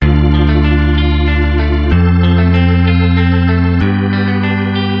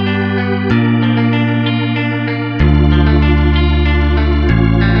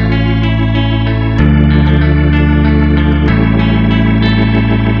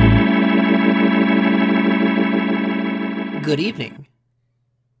Good evening.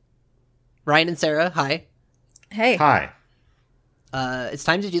 Ryan and Sarah, hi. Hey. Hi. It's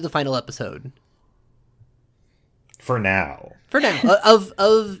time to do the final episode. For now. For now.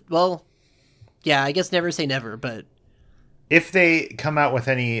 Well, yeah, I guess never say never, but... If they come out with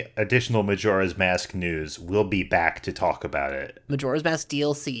any additional Majora's Mask news, we'll be back to talk about it. Majora's Mask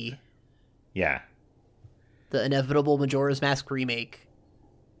DLC. Yeah. The inevitable Majora's Mask remake.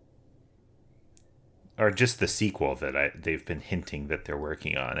 Or just the sequel that they've been hinting that they're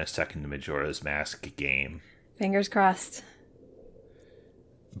working on, a second Majora's Mask game. Fingers crossed.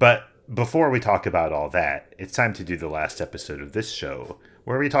 But before we talk about all that, it's time to do the last episode of this show,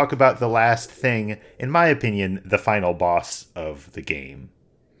 where we talk about the last thing, in my opinion, the final boss of the game.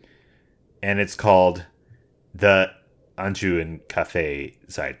 And it's called the Anju and Kafei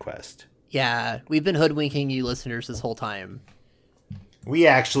side quest. Yeah, we've been hoodwinking you listeners this whole time. We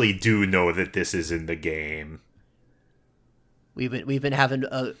actually do know that this is in the game. We've been having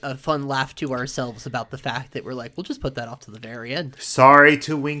a fun laugh to ourselves about the fact that we're like, we'll just put that off to the very end. Sorry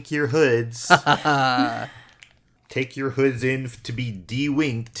to wink your hoods. Take your hoods in to be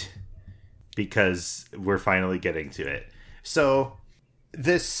de-winked, because we're finally getting to it. So,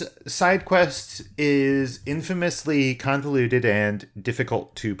 this side quest is infamously convoluted and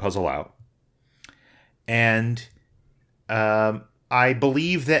difficult to puzzle out. And I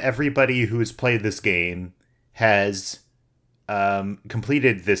believe that everybody who has played this game has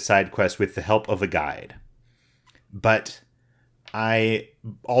completed this side quest with the help of a guide. But I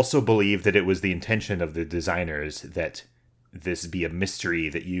also believe that it was the intention of the designers that this be a mystery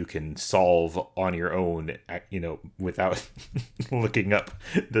that you can solve on your own, without looking up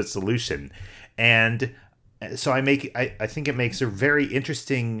the solution. And so I think it makes a very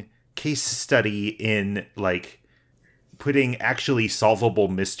interesting case study in, like, putting actually solvable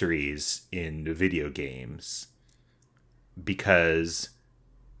mysteries in video games. Because,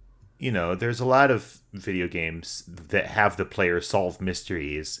 there's a lot of video games that have the player solve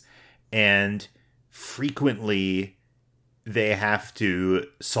mysteries, and frequently they have to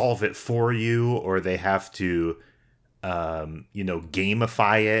solve it for you, or they have to,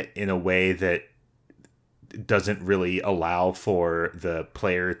 gamify it in a way that doesn't really allow for the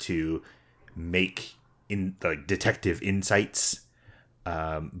player to make detective insights.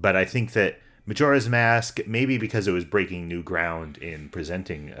 But I think that Majora's Mask, maybe because it was breaking new ground in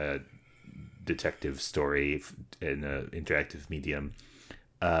presenting a detective story in an interactive medium,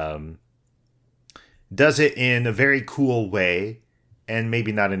 does it in a very cool way, and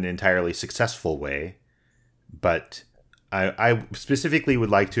maybe not an entirely successful way. But I specifically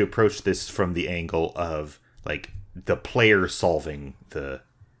would like to approach this from the angle of, like, the player solving the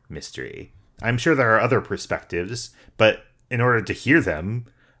mystery. I'm sure there are other perspectives, but in order to hear them,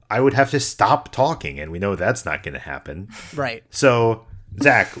 I would have to stop talking, and we know that's not going to happen. Right. So,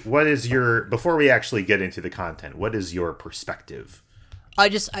 Zach, before we actually get into the content, what is your perspective?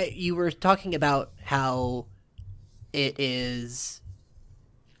 You were talking about how it is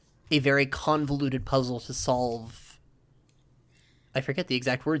a very convoluted puzzle to solve. I forget the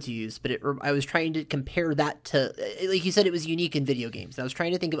exact words you used, but I was trying to compare that to, like you said, it was unique in video games. I was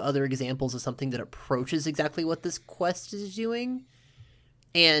trying to think of other examples of something that approaches exactly what this quest is doing.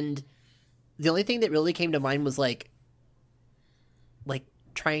 And the only thing that really came to mind was like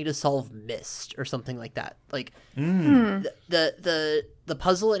trying to solve Myst or something like that. Like the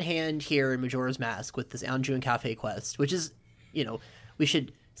puzzle at hand here in Majora's Mask with this Anju and Kafei quest, which is, we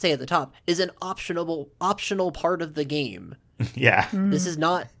should say at the top, is an optional part of the game. Yeah. This is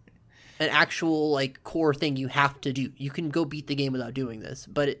not an actual, like, core thing you have to do. You can go beat the game without doing this,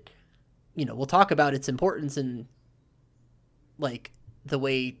 but it, we'll talk about its importance and, like, the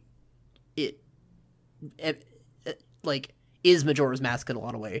way it is Majora's Mask in a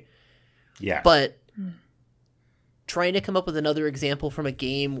lot of way. Yeah. But trying to come up with another example from a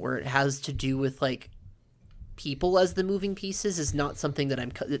game where it has to do with, like, people as the moving pieces is not something that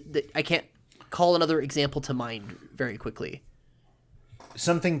I can't call another example to mind very quickly.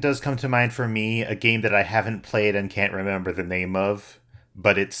 Something does come to mind for me, a game that I haven't played and can't remember the name of,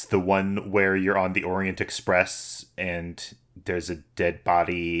 but it's the one where you're on the Orient Express and there's a dead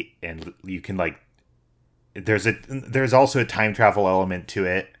body and you can, like, there's also a time travel element to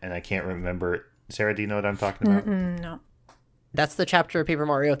it, and I can't remember. Sarah, do you know what I'm talking about? No. That's the chapter of Paper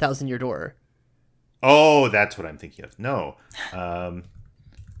Mario 1000-Year Door. Oh, that's what I'm thinking of. No.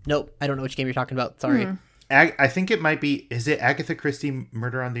 Nope, I don't know which game you're talking about. Sorry. I think it might be, is it Agatha Christie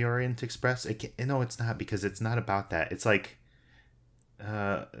Murder on the Orient Express? No, it's not, because it's not about that. It's like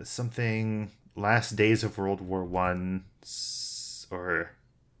something Last Days of World War I, or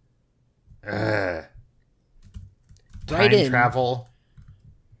Right Time in.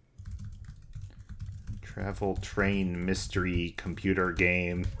 Travel train mystery computer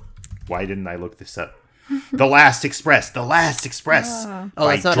game. Why didn't I look this up? The Last Express. The Last Express. Oh. Oh,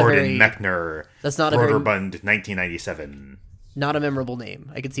 by that's not Jordan a very... Mechner. That's not a very... Rotorbund, 1997. Not a memorable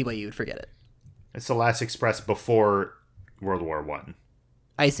name. I can see why you would forget it. It's The Last Express before World War One.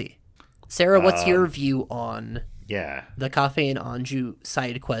 I see. Sarah, what's your view on the Kafei and Anju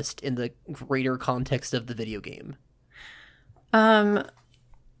side quest in the greater context of the video game? Well,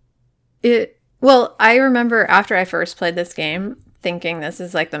 I remember after I first played this game thinking this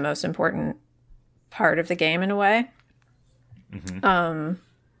is like the most important part of the game in a way. Mm-hmm.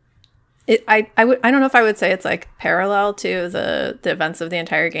 I don't know if I would say it's like parallel to the events of the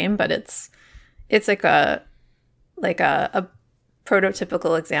entire game, but it's like a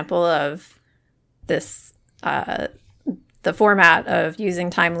prototypical example of this the format of using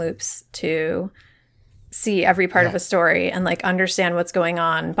time loops to see every part of a story and like understand what's going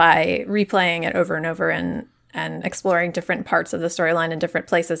on by replaying it over and over and exploring different parts of the storyline in different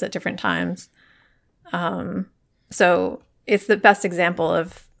places at different times. So it's the best example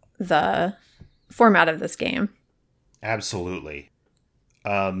of the format of this game. Absolutely.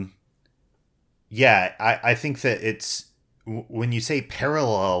 I think that it's when you say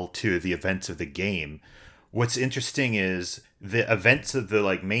parallel to the events of the game, what's interesting is the events of the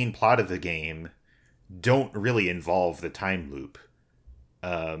like main plot of the game don't really involve the time loop.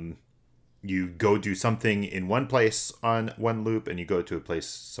 You go do something in one place on one loop, and you go to a place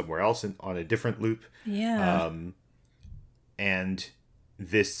somewhere else on a different loop. Yeah. And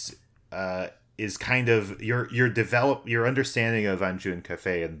this is kind of your understanding of Anju and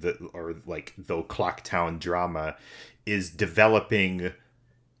Kafei and the Clocktown drama is developing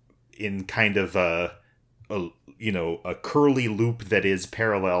in kind of a curly loop that is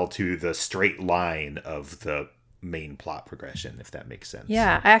parallel to the straight line of the main plot progression, if that makes sense.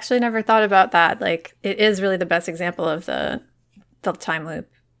 Yeah, I actually never thought about that. Like, it is really the best example of the time loop,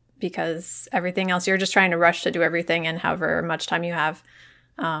 because everything else, you're just trying to rush to do everything in however much time you have.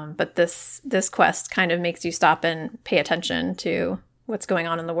 But this quest kind of makes you stop and pay attention to what's going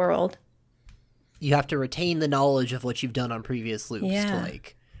on in the world. You have to retain the knowledge of what you've done on previous loops to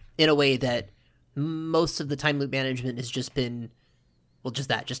like, in a way that most of the time loop management has just been, well,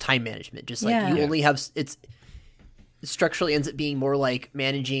 just time management. Just like you only have, it structurally ends up being more like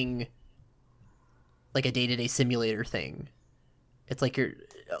managing like a day-to-day simulator thing. It's like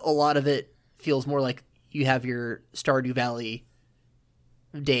a lot of it feels more like you have your Stardew Valley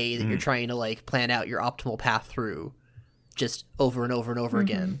day that you're trying to like plan out your optimal path through just over and over and over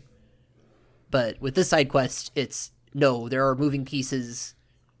again. But with this side quest, there are moving pieces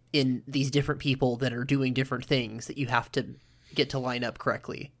in these different people that are doing different things that you have to get to line up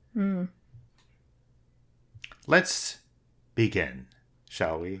correctly. Let's begin,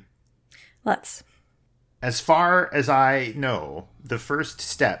 shall we? Let's. As far as I know, the first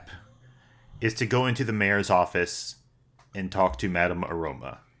step is to go into the mayor's office and talk to Madame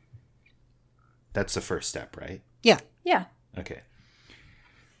Aroma. That's the first step, right? Yeah. Yeah. Okay.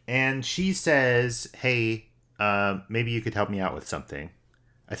 And she says, hey, maybe you could help me out with something.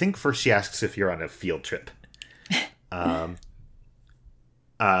 I think first she asks if you're on a field trip. But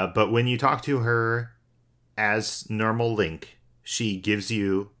when you talk to her as normal Link, she gives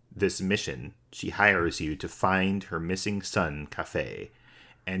you this mission. She hires you to find her missing son, Kafei.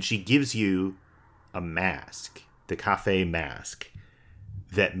 And she gives you a mask, the Kafei mask,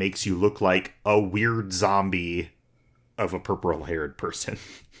 that makes you look like a weird zombie of a purple-haired person.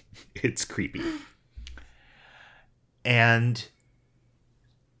 It's creepy. And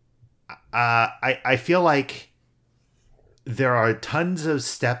I feel like there are tons of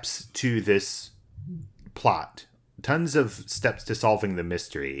steps to this plot, tons of steps to solving the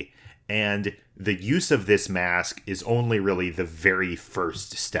mystery, and the use of this mask is only really the very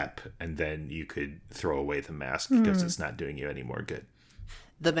first step, and then you could throw away the mask because it's not doing you any more good.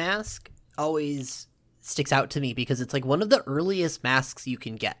 The mask always sticks out to me because it's like one of the earliest masks you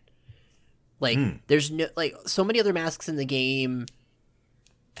can get. Like, there's no, like, so many other masks in the game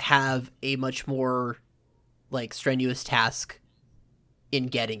have a much more, like, strenuous task in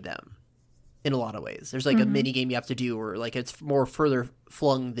getting them in a lot of ways. There's, like, a mini game you have to do, or, like, it's more further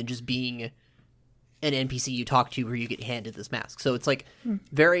flung than just being an NPC you talk to where you get handed this mask. So it's, like,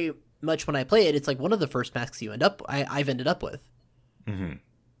 very much when I play it, it's, like, one of the first masks I've ended up with.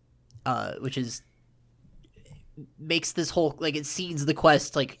 Which is, makes this whole, like, it seeds the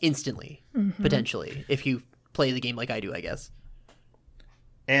quest, like, instantly, potentially, if you play the game like I do, I guess.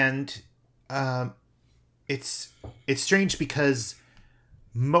 And it's strange because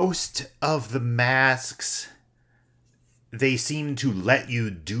most of the masks they seem to let you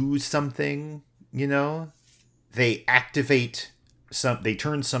do something, you know? They activate they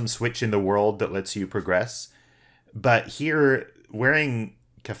turn some switch in the world that lets you progress. But here, wearing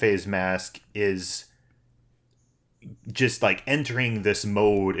Kafei's mask is just like entering this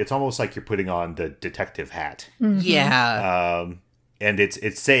mode. It's almost like you're putting on the detective hat. Mm-hmm. Yeah. And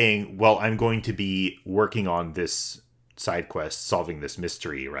it's saying, well, I'm going to be working on this side quest, solving this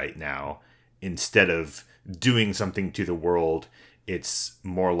mystery right now, instead of doing something to the world. It's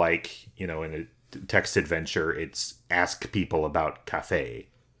more like, you know, in a text adventure, it's ask people about Kafei.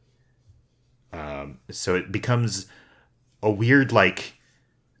 So it becomes a weird, like,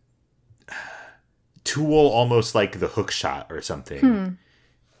 tool, almost like the hook shot or something,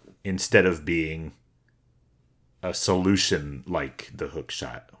 instead of being a solution like the hook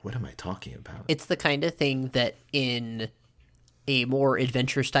shot. What am I talking about? It's the kind of thing that in a more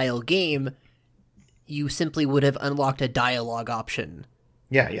adventure style game, you simply would have unlocked a dialogue option.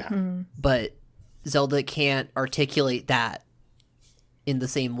 Yeah. But Zelda can't articulate that in the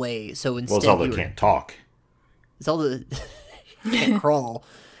same way. So instead, Zelda can't talk. Zelda can't crawl.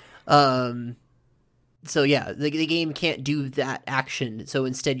 So yeah, the game can't do that action. So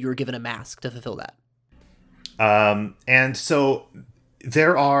instead, you were given a mask to fulfill that. And so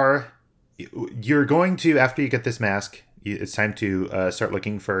you're going to, after you get this mask, it's time to start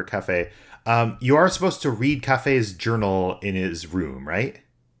looking for Kafei. You are supposed to read Kafei's journal in his room, right?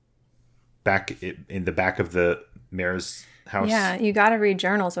 Back in the back of the mayor's house. Yeah, you got to read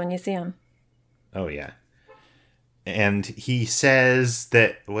journals when you see them. Oh, yeah. And he says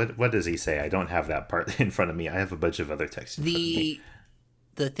that, what does he say? I don't have that part in front of me. I have a bunch of other text in front of me.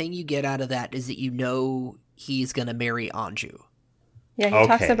 The thing you get out of that is that you know he's going to marry Anju. Yeah, he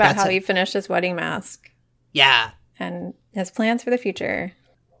talks about how he finished his wedding mask. Yeah. And has plans for the future.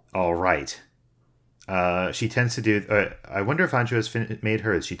 All right. She tends to do... I wonder if Anju has made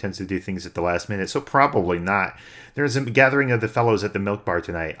hers. She tends to do things at the last minute, so probably not. There's a gathering of the fellows at the milk bar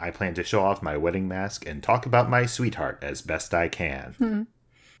tonight. I plan to show off my wedding mask and talk about my sweetheart as best I can.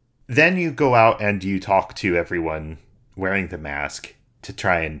 Then you go out and you talk to everyone wearing the mask to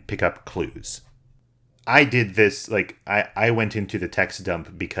try and pick up clues. I did this, like, I went into the text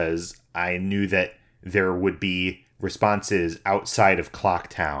dump because I knew that there would be responses outside of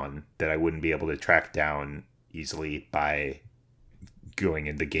Clocktown that I wouldn't be able to track down easily by going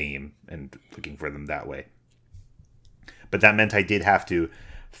in the game and looking for them that way. But that meant I did have to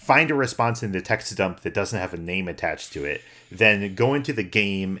find a response in the text dump that doesn't have a name attached to it, then go into the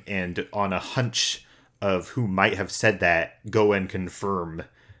game and, on a hunch of who might have said that, go and confirm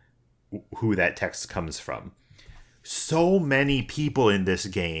who that text comes from. So many people in this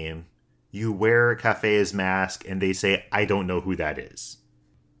game, you wear Kafei's mask and they say, I don't know who that is.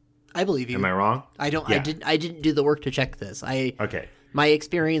 I believe you. Am I wrong? I don't. Yeah. I didn't do the work to check this. Okay. My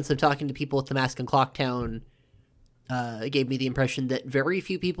experience of talking to people with the mask in Clocktown gave me the impression that very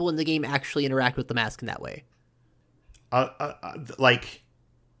few people in the game actually interact with the mask in that way. A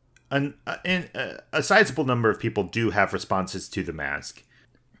sizable number of people do have responses to the mask,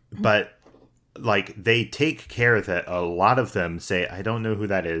 but like they take care that a lot of them say, I don't know who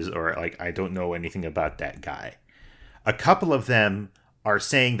that is, or like, I don't know anything about that guy. A couple of them are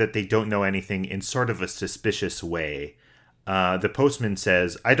saying that they don't know anything in sort of a suspicious way. The postman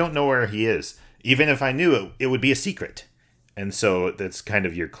says, I don't know where he is. Even if I knew it, it would be a secret. And so that's kind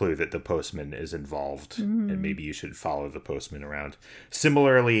of your clue that the postman is involved, and maybe you should follow the postman around.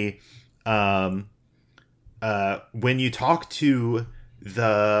 Similarly, when you talk to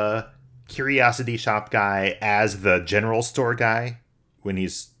the curiosity shop guy as the general store guy, when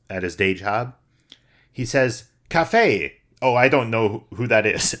he's at his day job, he says, Kafei. Oh, I don't know who that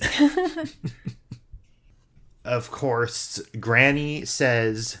is. Of course, Granny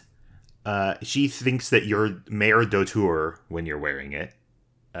says she thinks that you're Mayor Dotour when you're wearing it,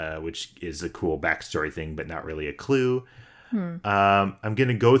 which is a cool backstory thing, but not really a clue. I'm going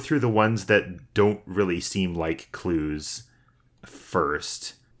to go through the ones that don't really seem like clues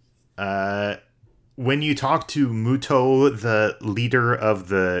first. When you talk to Muto, the leader of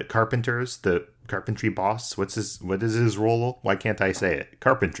the carpenters, the carpentry boss, what is his role? Why can't I say it?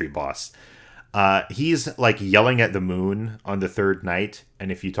 Carpentry boss. He's like yelling at the moon on the third night,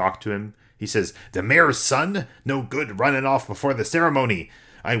 and if you talk to him, he says, the mayor's son? No good running off before the ceremony.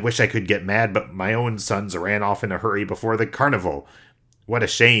 I wish I could get mad, but my own sons ran off in a hurry before the carnival. What a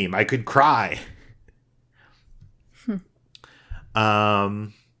shame. I could cry.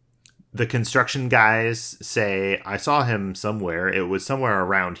 The construction guys say, I saw him somewhere. It was somewhere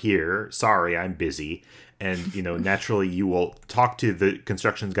around here. Sorry, I'm busy. And, naturally you will talk to the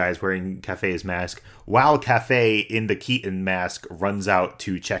construction guys wearing Kafei's mask while Kafei in the Keaton mask runs out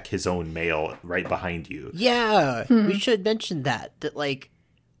to check his own mail right behind you. Yeah, we should mention that, like,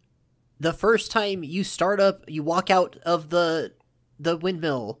 the first time you start up, you walk out of the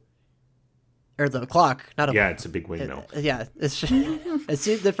windmill, or the clock, it's a big windmill. Yeah, it's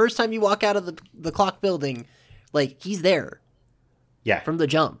the first time you walk out of the clock building, like, he's there. Yeah. From the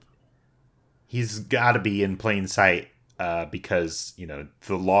jump. He's got to be in plain sight because,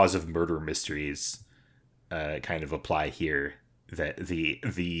 the laws of murder mysteries kind of apply here. That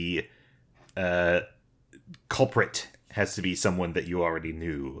the culprit has to be someone that you already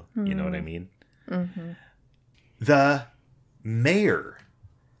knew. You know what I mean? Mm-hmm. The mayor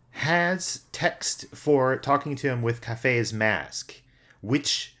has text for talking to him with Kafei's mask,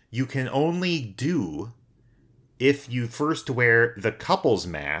 which you can only do if you first wear the couple's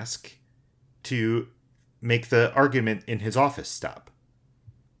mask to make the argument in his office stop.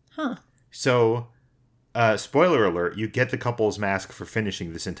 Huh. So, spoiler alert, you get the couple's mask for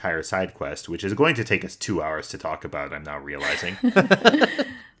finishing this entire side quest, which is going to take us 2 hours to talk about, I'm now realizing.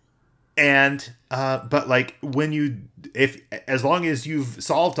 And, but like, as long as you've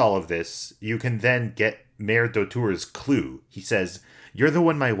solved all of this, you can then get Mayor Dotour's clue. He says, "You're the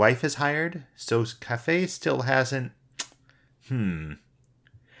one my wife has hired, so Kafei still hasn't...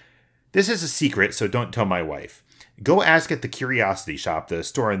 This is a secret, so don't tell my wife. Go ask at the Curiosity Shop, the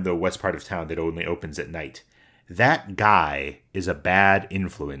store in the west part of town that only opens at night. That guy is a bad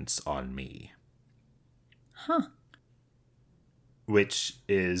influence on me." Huh. Which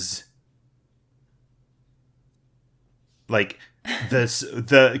is... like,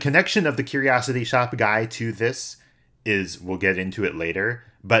 the connection of the Curiosity Shop guy to this is, we'll get into it later,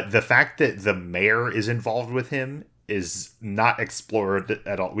 but the fact that the mayor is involved with him is not explored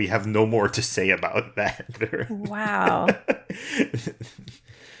at all. We have no more to say about that. Wow.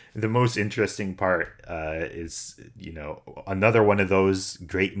 The most interesting part is, another one of those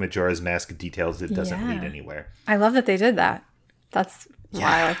great Majora's Mask details that doesn't lead anywhere. I love that they did that. That's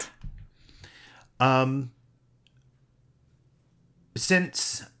wild.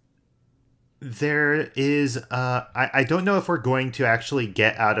 Since there is, I don't know if we're going to actually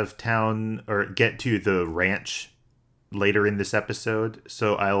get out of town or get to the ranch later in this episode,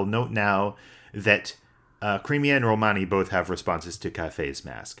 so I'll note now that Cremia and Romani both have responses to Kafei's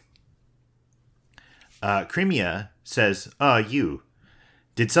mask. Cremia says, "You.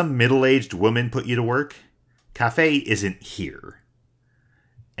 Did some middle-aged woman put you to work? Kafei isn't here."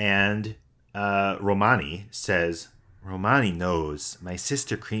 And Romani says, "Romani knows. My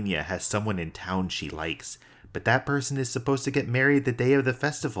sister Cremia has someone in town she likes, but that person is supposed to get married the day of the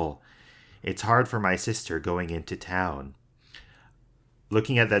festival. It's hard for my sister going into town."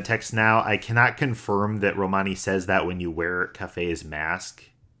 Looking at that text now, I cannot confirm that Romani says that when you wear Kafei's mask.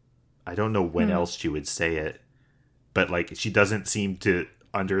 I don't know when else she would say it, but like, she doesn't seem to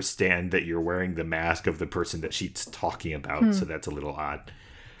understand that you're wearing the mask of the person that she's talking about, so that's a little odd.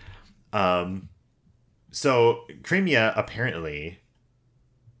 So Cremia apparently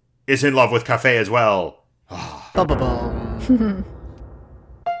is in love with Kafei as well. Ba-ba-bum.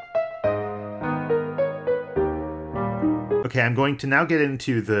 Okay, I'm going to now get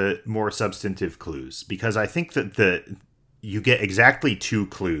into the more substantive clues, because I think that you get exactly 2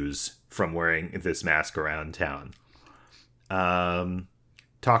 clues from wearing this mask around town.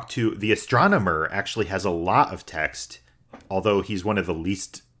 Talk to the astronomer actually has a lot of text, although he's one of the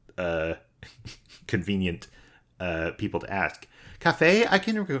least convenient people to ask. Kafei, I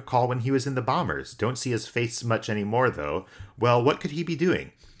can recall when he was in the bombers. Don't see his face much anymore, though. Well, what could he be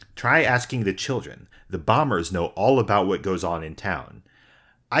doing? Try asking the children. The bombers know all about what goes on in town.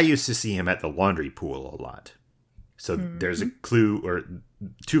 I used to see him at the laundry pool a lot. So there's a clue, or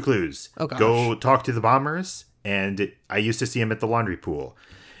 2 clues. Oh, gosh. Go talk to the bombers, and I used to see him at the laundry pool.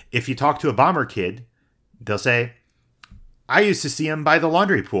 If you talk to a bomber kid, they'll say, I used to see him by the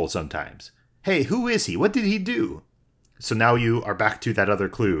laundry pool sometimes. Hey, who is he? What did he do? So now you are back to that other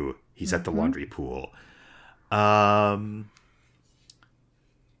clue. He's at the laundry pool.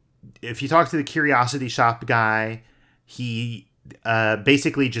 If you talk to the Curiosity Shop guy, he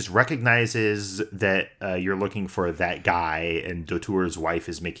basically just recognizes that you're looking for that guy, and Dotour's wife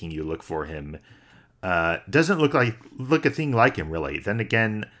is making you look for him. Doesn't look a thing like him, really. Then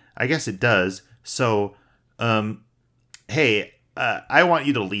again, I guess it does. So, hey, I want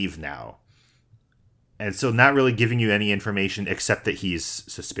you to leave now. And so not really giving you any information except that he's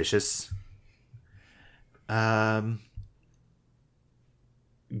suspicious.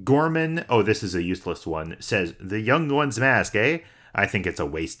 Gorman, this is a useless one, says, the young one's mask, eh? I think it's a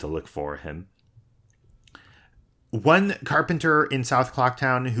waste to look for him. one carpenter in South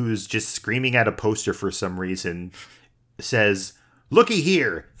Clocktown who's just screaming at a poster for some reason says, "Looky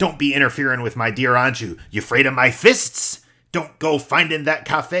here, don't be interfering with my dear Anju. You afraid of my fists? Don't go finding that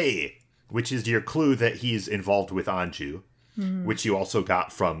cafe." Which is your clue that he's involved with Anju, which you also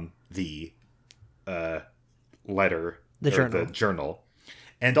got from the letter, the journal.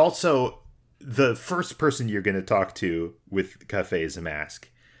 And also, the first person you're going to talk to with Kafei's mask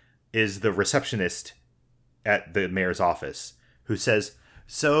is the receptionist at the mayor's office, who says,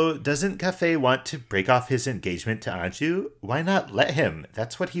 "So, doesn't Kafei want to break off his engagement to Anju? Why not let him?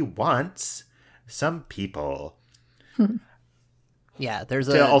 That's what he wants. Some people." Yeah, there's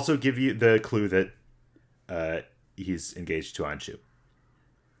to also give you the clue that he's engaged to Anju.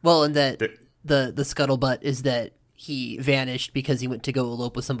 Well, and that the scuttlebutt is that he vanished because he went to go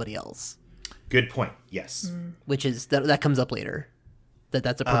elope with somebody else. Good point. Yes. Which is that comes up later.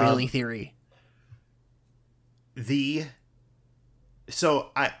 That's a prevailing theory.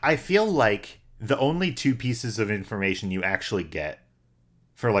 So I feel like the only two pieces of information you actually get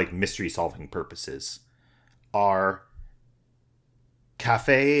for like mystery solving purposes are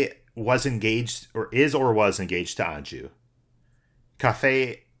Kafei was engaged or was engaged to Anju.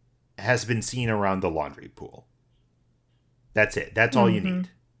 Kafei has been seen around the laundry pool. That's it. That's all you need.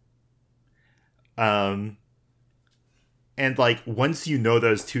 And like once you know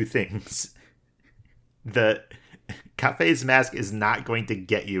those two things, the Kafei's mask is not going to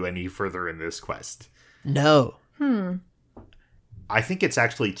get you any further in this quest. No. I think it's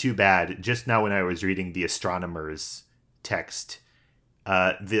actually too bad. Just now when I was reading the astronomer's text,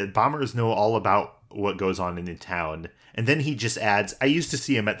 the bombers know all about what goes on in the town. And then he just adds, I used to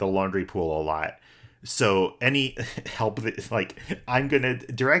see him at the laundry pool a lot. So any help that, like, I'm going to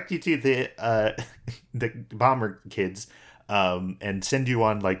direct you to the bomber kids and send you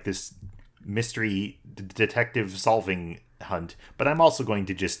on like this mystery detective solving hunt. But I'm also going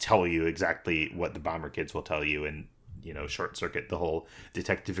to just tell you exactly what the bomber kids will tell you and, you know, short circuit the whole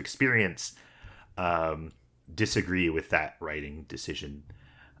detective experience. Disagree with that writing decision.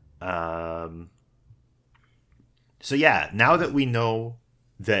 So yeah, now that we know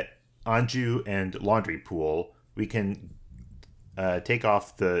that Anju and laundry pool, we can take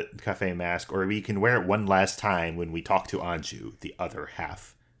off the Kafei mask, or we can wear it one last time when we talk to Anju, the other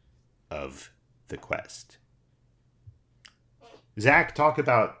half of the quest. Zach, talk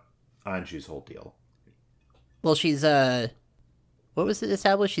about Anju's whole deal. Well, she's what was it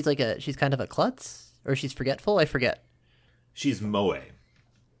established? She's kind of a klutz, or she's forgetful. I forget. She's moe.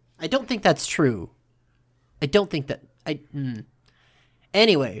 I don't think that's true. I don't think that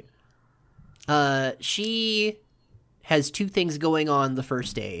Anyway, she has two things going on the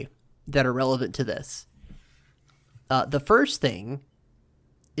first day that are relevant to this. The first thing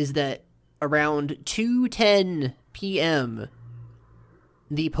is that around 2:10 p.m.,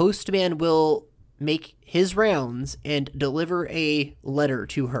 the postman will make his rounds and deliver a letter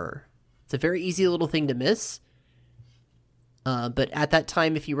to her. It's a very easy little thing to miss. But at that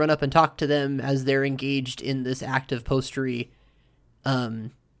time, if you run up and talk to them as they're engaged in this act of postery,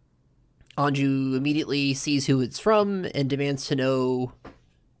 Anju immediately sees who it's from and demands to know,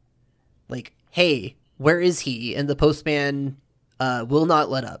 like, hey, where is he? And the postman will not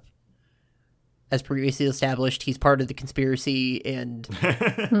let up. As previously established, he's part of the conspiracy and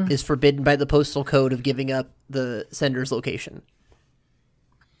is forbidden by the postal code of giving up the sender's location.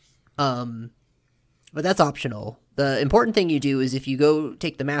 But that's optional. The important thing you do is if you go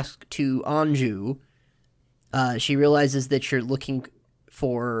take the mask to Anju, she realizes that you're looking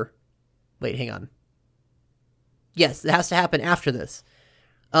for... Wait, hang on. Yes, it has to happen after this.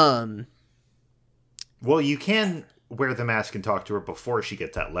 Well, you can wear the mask and talk to her before she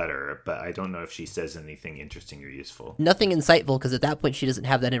gets that letter, but I don't know if she says anything interesting or useful. Nothing insightful, because at that point she doesn't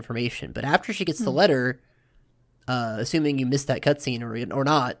have that information. But after she gets the letter, assuming you missed that cutscene or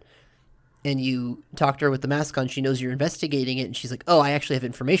not, and you talk to her with the mask on, she knows you're investigating it, and she's like, oh, I actually have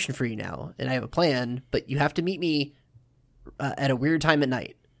information for you now, and I have a plan, but you have to meet me at a weird time at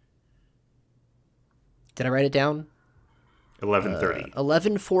night. Did I write it down? 11:30.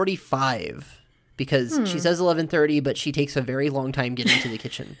 11:45. Because she says 11:30, but she takes a very long time getting to the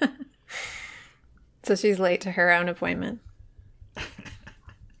kitchen. So she's late to her own appointment.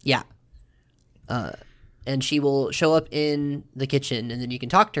 Yeah. And she will show up in the kitchen, and then you can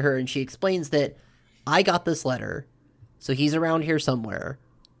talk to her, and she explains that I got this letter, so he's around here somewhere.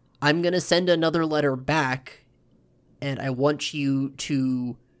 I'm going to send another letter back, and I want you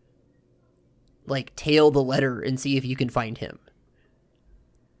to, like, tail the letter and see if you can find him.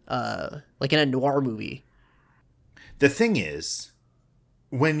 Like in a noir movie. The thing is,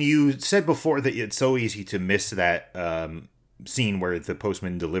 when you said before that it's so easy to miss that scene where the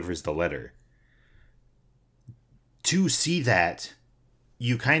postman delivers the letter, to see that,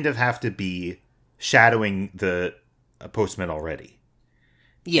 you kind of have to be shadowing the postman already.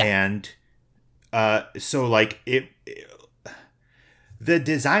 Yeah. And so, like, the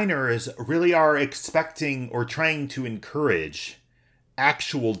designers really are expecting or trying to encourage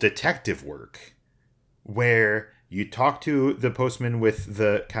actual detective work, where you talk to the postman with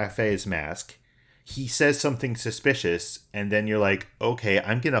the cafe's mask, he says something suspicious, and then you're like, okay,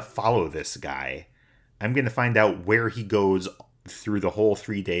 I'm going to follow this guy. I'm going to find out where he goes through the whole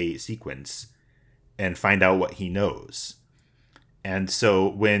 3-day sequence and find out what he knows. And so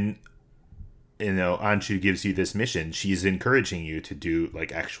when, Anju gives you this mission, she's encouraging you to do,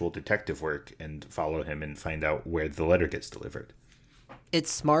 like, actual detective work and follow him and find out where the letter gets delivered.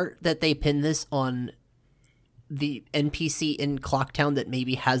 It's smart that they pin this on the NPC in Clocktown that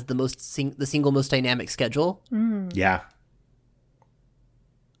maybe has the single most dynamic schedule. Yeah.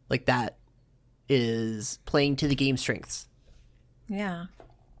 Like, that is playing to the game's strengths. Yeah.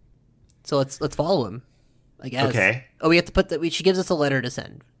 So let's follow him, I guess. Okay. Oh, we have to put she gives us a letter to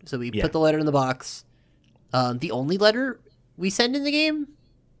send. So we put the letter in the box. The only letter we send in the game?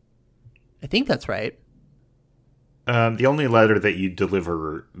 I think that's right. The only letter that you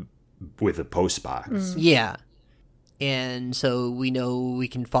deliver with a post box. Yeah. And so we know we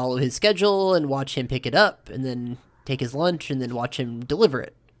can follow his schedule and watch him pick it up and then take his lunch and then watch him deliver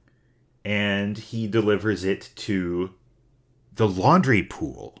it. And he delivers it to the laundry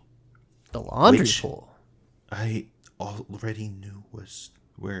pool. The laundry Which pool. I already knew was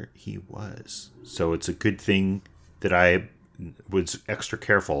where he was. So it's a good thing that I was extra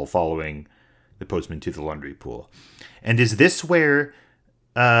careful following the postman to the laundry pool. And is this where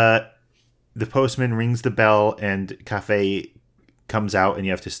the postman rings the bell and Kafei comes out and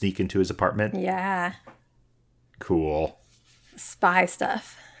you have to sneak into his apartment? Yeah. Cool. Spy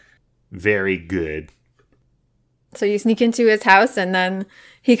stuff. Very good. So you sneak into his house and then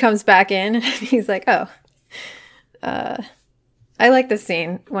he comes back in and he's like, oh, I like this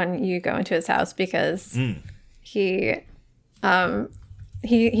scene when you go into his house because he's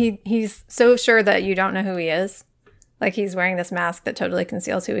so sure that you don't know who he is. Like, he's wearing this mask that totally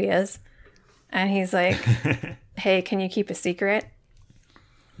conceals who he is. And he's like, hey, can you keep a secret?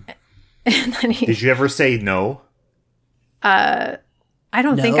 And then Did you ever say no? I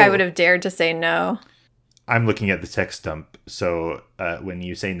don't think No. I would have dared to say no. I'm looking at the text dump. So when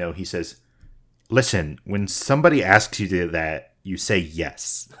you say no, he says, listen, when somebody asks you to that, you say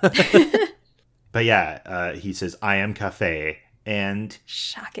yes. But yeah, he says, I am Kafei. And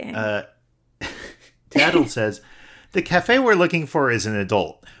Shocking. Tattle says, the cafe we're looking for is an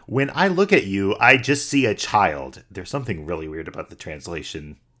adult. When I look at you, I just see a child. There's something really weird about the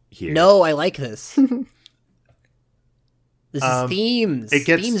translation here. No, I like this. This is themes.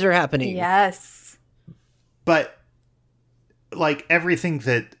 Themes are happening. Yes. But like everything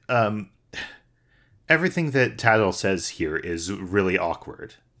that Tattle says here is really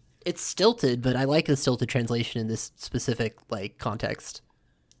awkward. It's stilted, but I like the stilted translation in this specific context.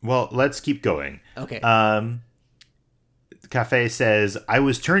 Well, let's keep going. Okay. Kafei says, I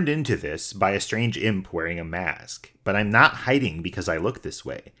was turned into this by a strange imp wearing a mask, but I'm not hiding because I look this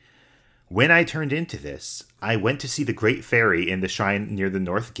way. When I turned into this, I went to see the great fairy in the shrine near the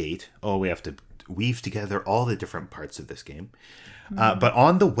north gate. Oh, we have to weave together all the different parts of this game. But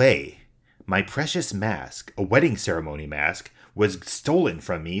on the way, my precious mask, a wedding ceremony mask, was stolen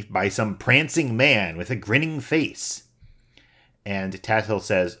from me by some prancing man with a grinning face. And Tattle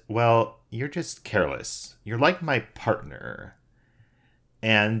says, well, you're just careless. You're like my partner.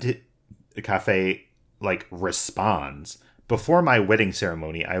 And Kafei, responds, before my wedding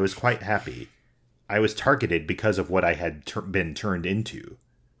ceremony, I was quite happy. I was targeted because of what I had been turned into.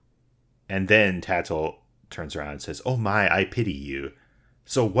 And then Tattle turns around and says, oh my, I pity you.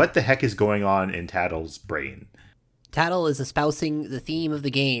 So what the heck is going on in Tattle's brain? Tattle is espousing the theme of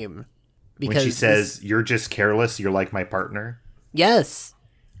the game. Because when she says, you're just careless, you're like my partner? Yes.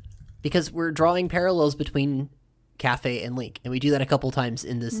 Because we're drawing parallels between Kafei and Link. And we do that a couple times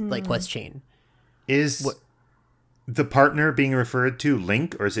in this quest chain. Is the partner being referred to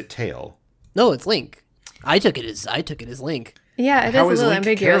Link or is it Tail? No, it's Link. I took it as Link. Yeah, it How is is a little Link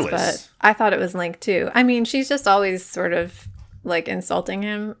ambiguous, careless? but I thought it was Link too. I mean, she's just always sort of insulting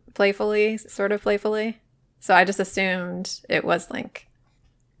him playfully. So I just assumed it was Link.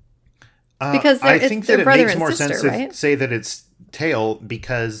 Because I think that they're it brother makes and more sister, sense right? to say that it's Tail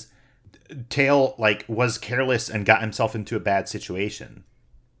because Tail was careless and got himself into a bad situation.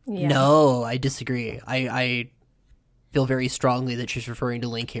 Yeah. No, I disagree. feel very strongly that she's referring to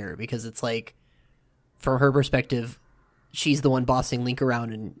Link here, because it's like, from her perspective, she's the one bossing Link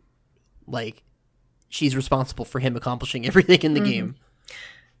around, and like she's responsible for him accomplishing everything in the game,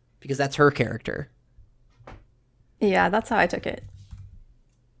 because that's her character. Yeah, that's how I took it.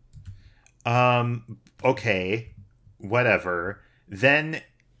 Okay, whatever. Then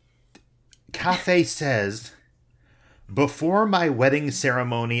Kafei says, before my wedding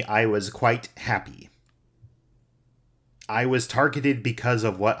ceremony, I was quite happy. I was targeted because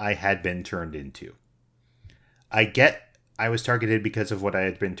of what I had been turned into. I was targeted because of what I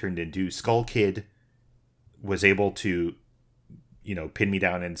had been turned into. Skull Kid was able to, pin me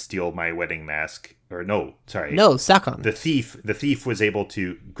down and steal my wedding mask. Or no, sorry. No, Sakon. The thief was able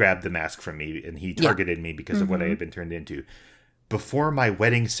to grab the mask from me, and he targeted me because of what I had been turned into. Before my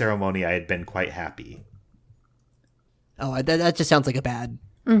wedding ceremony, I had been quite happy. Oh, that just sounds like a bad...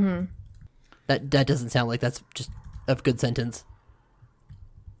 That doesn't sound like that's just a good sentence.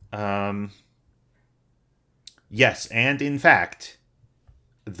 Yes, and in fact,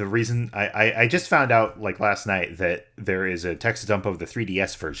 the reason... I just found out, last night, that there is a text dump of the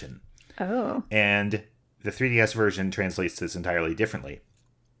 3DS version. Oh. And the 3DS version translates this entirely differently.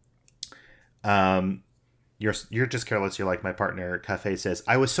 You're just careless, you're like my partner. Kafei says,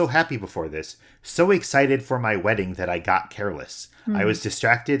 I was so happy before this, so excited for my wedding that I got careless. I was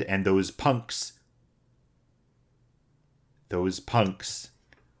distracted, and those punks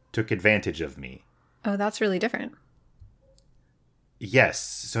took advantage of me. Oh, that's really different. Yes,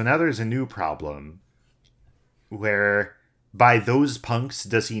 so now there's a new problem where by those punks,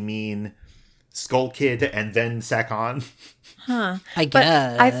 does he mean Skull Kid and then Sakon? Huh. I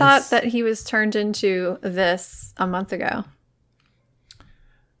guess. But I thought that he was turned into this a month ago.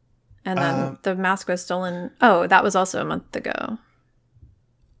 And then the mask was stolen. Oh, that was also a month ago.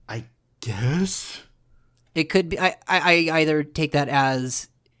 I guess. It could be... I either take that as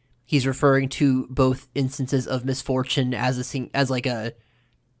he's referring to both instances of misfortune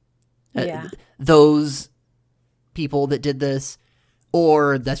those people that did this,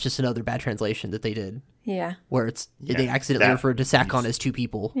 or that's just another bad translation that they did. Yeah. Where they accidentally referred to Sakon as two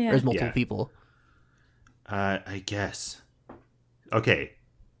people, or as multiple people. I guess. Okay.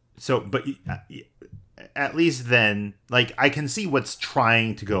 So, but at least then, I can see what's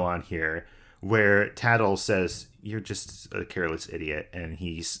trying to go on here, where Tattle says, you're just a careless idiot, and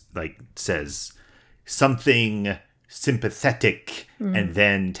he's says something sympathetic, and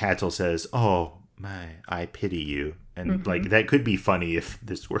then Tattle says, oh my, I pity you. And that could be funny if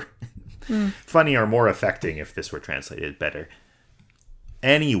this were funny, or more affecting if this were translated better.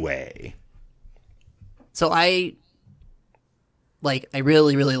 Anyway. So I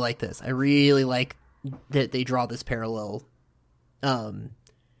really, really like this. I really like that they draw this parallel,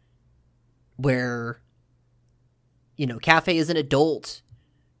 where, Kafei is an adult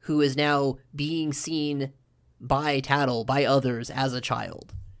who is now being seen by Tattle, by others, as a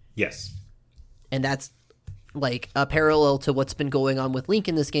child. Yes. And that's a parallel to what's been going on with Link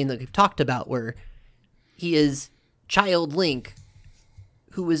in this game that we've talked about, where he is child Link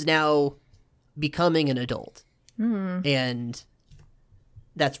who is now becoming an adult. And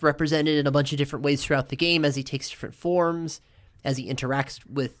that's represented in a bunch of different ways throughout the game as he takes different forms, as he interacts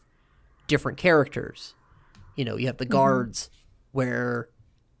with different characters. You have the guards, where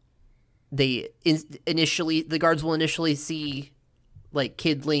the guards will initially see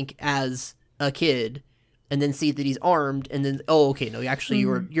Kid Link as a kid, and then see that he's armed, and then,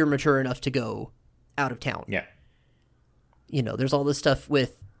 you're mature enough to go out of town. Yeah. There's all this stuff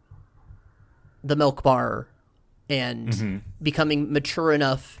with the milk bar and becoming mature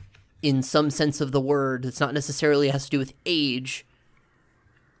enough in some sense of the word. It's not necessarily has to do with age,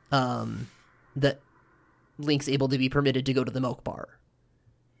 that Link's able to be permitted to go to the milk bar.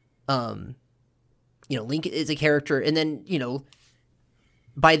 Link is a character, and then,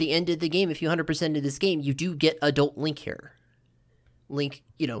 by the end of the game, if you 100% of this game, you do get adult Link here. Link,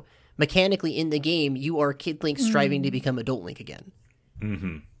 mechanically in the game, you are Kid Link striving to become adult Link again.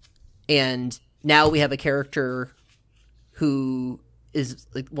 Mm-hmm. And now we have a character who is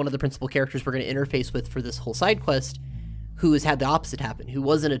one of the principal characters we're going to interface with for this whole side quest, who has had the opposite happen, who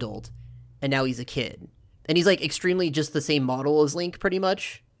was an adult, and now he's a kid. And he's extremely just the same model as Link, pretty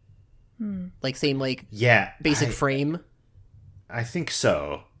much. Same basic frame. I think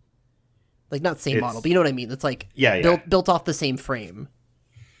so. Not same model, but you know what I mean. It's built off the same frame.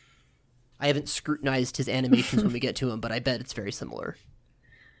 I haven't scrutinized his animations when we get to him, but I bet it's very similar.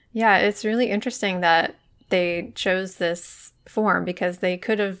 Yeah, it's really interesting that they chose this form, because they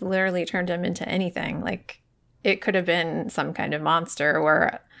could have literally turned him into anything. It could have been some kind of monster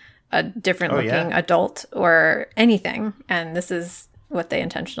or a different looking yeah. adult or anything. And this is what they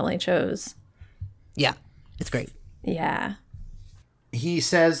intentionally chose. Yeah, it's great. Yeah. He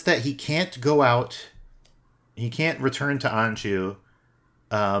says that he can't go out. He can't return to Anju.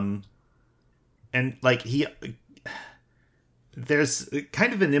 And like there's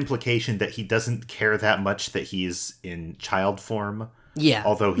kind of an implication that he doesn't care that much that he's in child form. Yeah.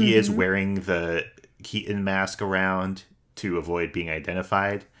 Although he is wearing the Keaton mask around to avoid being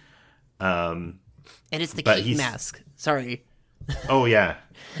identified. And it's the Keaton mask. Sorry. Oh, yeah.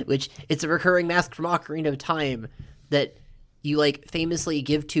 Which, it's a recurring mask from Ocarina of Time that you, like, famously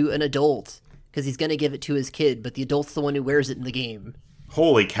give to an adult because he's going to give it to his kid, but the adult's the one who wears it in the game.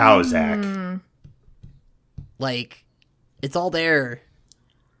 Holy cow, Zach. Like, it's all there.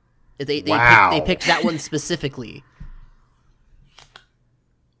 They picked that one specifically.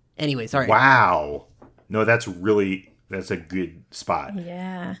 Anyway, sorry. Wow. No, that's a good spot.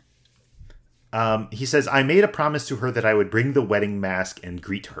 Yeah. He says, I made a promise to her that I would bring the wedding mask and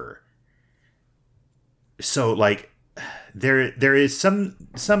greet her. So, like, there is some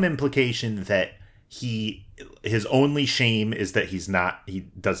implication that his only shame is that he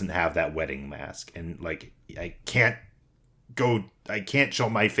doesn't have that wedding mask. And, like, I can't show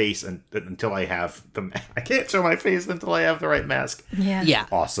my face until I have I can't show my face until I have the right mask. Yeah. Yeah.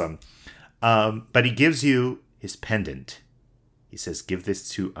 Awesome. But he gives you his pendant. He says, give this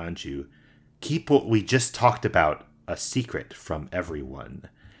to Anju. Keep what we just talked about a secret from everyone.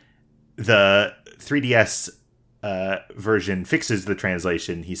 The 3DS version fixes the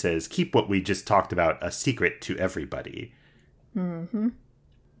translation. He says, keep what we just talked about a secret to everybody. Mm-hmm.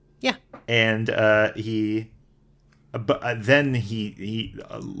 Yeah. And then he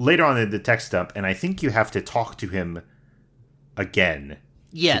later on in the text dump, and I think you have to talk to him again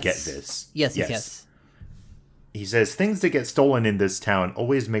to get this. Yes. He says, things that get stolen in this town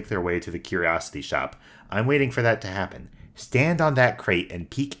always make their way to the curiosity shop. I'm waiting for that to happen. Stand on that crate and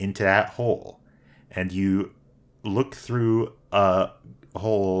peek into that hole. And you look through a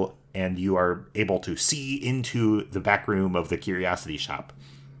hole and you are able to see into the back room of the curiosity shop.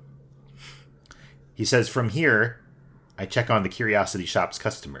 He says, from here, I check on the curiosity shop's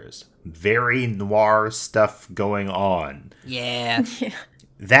customers. Very noir stuff going on. Yeah.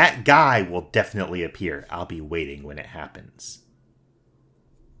 That guy will definitely appear. I'll be waiting when it happens.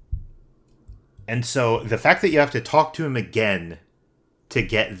 And so the fact that you have to talk to him again to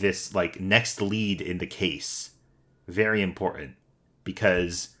get this like next lead in the case, very important,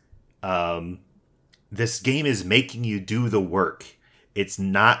 because this game is making you do the work. It's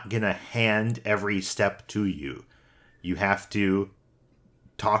not going to hand every step to you. You have to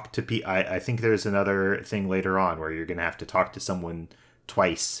talk to people. I think there's another thing later on where you're going to have to talk to someone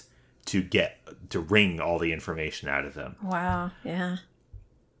twice to wring all the information out of them. Wow, yeah.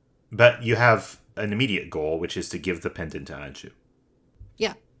 But you have an immediate goal, which is to give the pendant to Anju.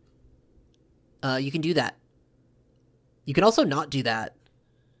 Yeah. You can do that. You can also not do that.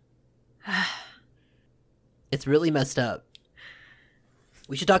 It's really messed up.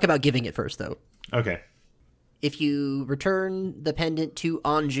 We should talk about giving it first, though. Okay. If you return the pendant to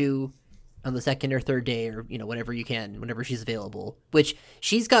Anju on the second or third day, or, whenever you can, whenever she's available, which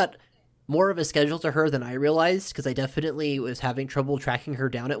she's got more of a schedule to her than I realized, because I definitely was having trouble tracking her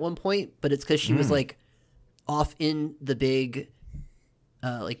down at one point, but it's because she was, off in the big,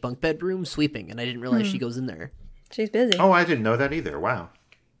 bunk bedroom sweeping, and I didn't realize she goes in there. She's busy. Oh, I didn't know that either. Wow.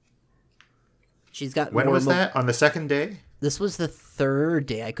 She's got When was that? On the second day? This was the third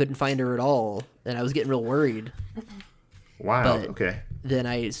day. I couldn't find her at all, and I was getting real worried. Wow. But okay.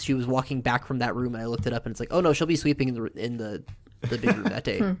 Then she was walking back from that room, and I looked it up, and it's like, oh no, she'll be sweeping in the big room that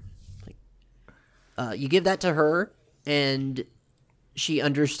day. You give that to her, and she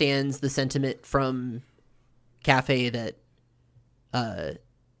understands the sentiment from Kafei that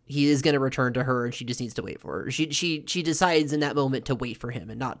he is going to return to her, and she just needs to wait for her. She decides in that moment to wait for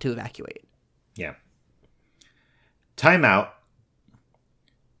him and not to evacuate. Yeah. Timeout.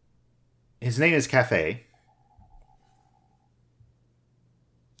 His name is Kafei.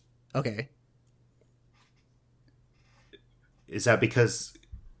 Okay. Is that because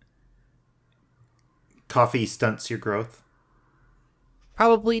coffee stunts your growth?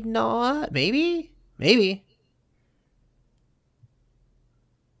 Probably not. Maybe.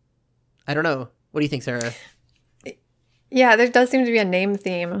 I don't know. What do you think, Sarah? Yeah, there does seem to be a name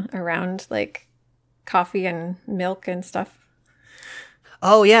theme around, coffee and milk and stuff.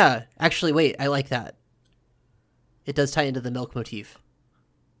 Oh, yeah. Actually, wait. I like that. It does tie into the milk motif.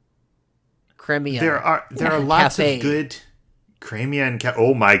 Cremia. There are lots Kafei. of good Cremia and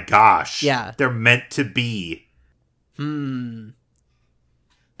oh my gosh. Yeah. They're meant to be.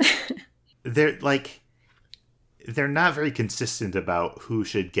 they're not very consistent about who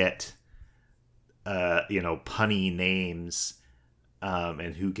should get punny names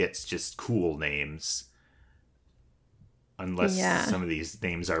and who gets just cool names, unless some of these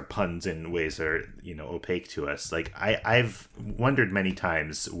names are puns in ways that are opaque to us. Like I've wondered many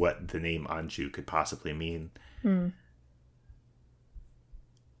times what the name Anju could possibly mean.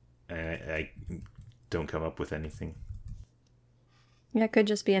 I don't come up with anything. Yeah, it could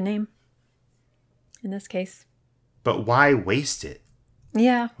just be a name in this case. But why waste it?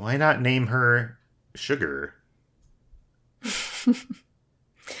 Yeah. Why not name her Sugar?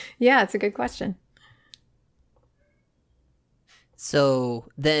 Yeah, it's a good question. So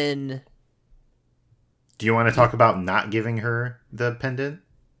then... Do you want to talk about not giving her the pendant?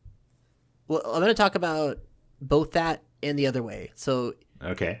 Well, I'm going to talk about both that and the other way. So...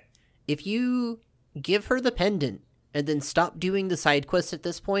 Okay. If you give her the pendant and then stop doing the side quest at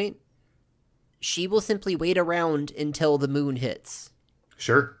this point, she will simply wait around until the moon hits.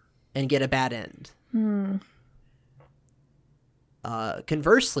 Sure. And get a bad end.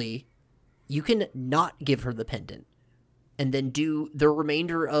 Conversely, you can not give her the pendant and then do the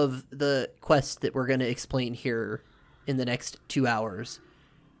remainder of the quest that we're going to explain here in the next 2 hours.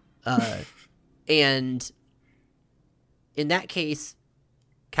 And in that case,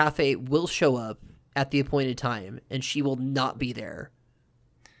 Kafei will show up at the appointed time, and she will not be there.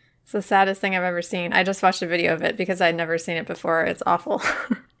 It's the saddest thing I've ever seen. I just watched a video of it because I'd never seen it before. It's awful.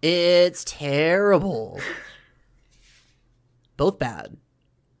 It's terrible. Both bad.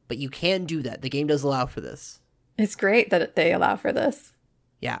 But you can do that. The game does allow for this. It's great that they allow for this.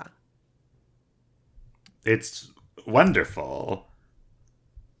 Yeah. It's wonderful.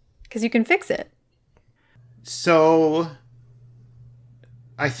 Because you can fix it. So...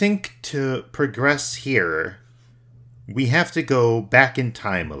 I think to progress here, we have to go back in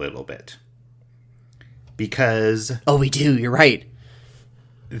time a little bit. Because... Oh, we do. You're right.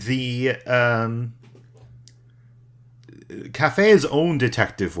 The Kafei's own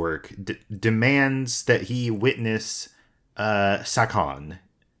detective work demands that he witness Sakon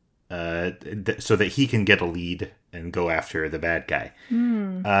so that he can get a lead and go after the bad guy.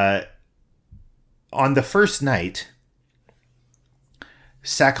 On the first night...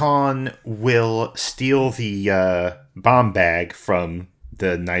 Sakon will steal the bomb bag from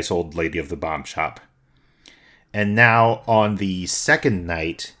the nice old lady of the bomb shop. And now, on the second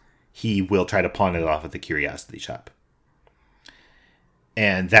night, he will try to pawn it off at the curiosity shop.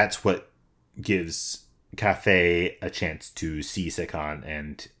 And that's what gives Kafei a chance to see Sakon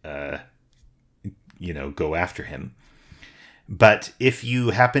and, go after him. But if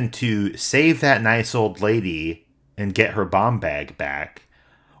you happen to save that nice old lady and get her bomb bag back...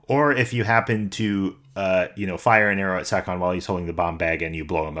 Or if you happen to, fire an arrow at Sakon while he's holding the bomb bag and you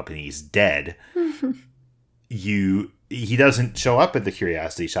blow him up and he's dead, he doesn't show up at the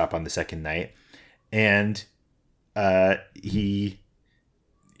curiosity shop on the second night, and Kafei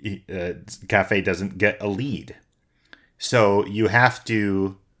doesn't get a lead. So you have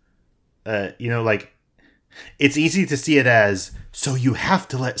to, it's easy to see it as, so you have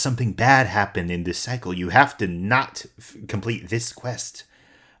to let something bad happen in this cycle. You have to not complete this quest.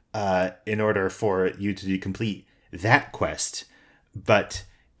 In order for you to complete that quest. But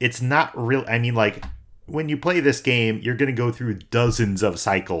it's not real. I mean, when you play this game, you're going to go through dozens of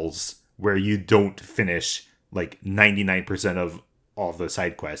cycles where you don't finish 99% of all the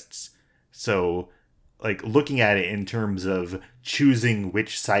side quests. So, looking at it in terms of choosing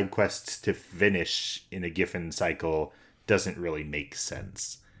which side quests to finish in a given cycle doesn't really make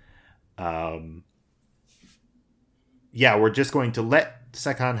sense. We're just going to let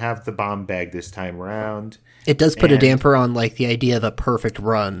Sakon have the bomb bag this time around. It does put a damper on the idea of a perfect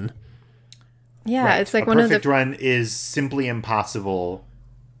run. Yeah, right. It's one of the perfect run is simply impossible,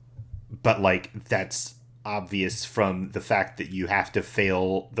 but that's obvious from the fact that you have to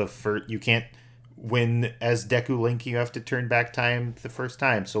fail the first. You can't win as Deku Link. You have to turn back time the first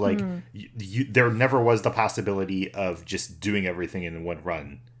time. So there never was the possibility of just doing everything in one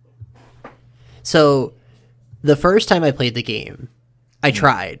run. So the first time I played the game, I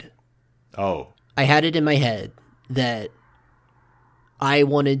tried. Oh. I had it in my head that I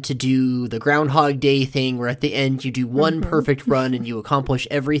wanted to do the Groundhog Day thing where at the end you do one perfect run and you accomplish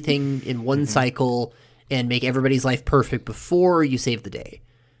everything in one cycle and make everybody's life perfect before you save the day.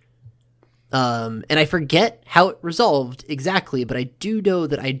 And I forget how it resolved exactly, but I do know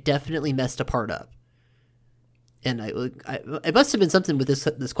that I definitely messed a part up. And it must have been something with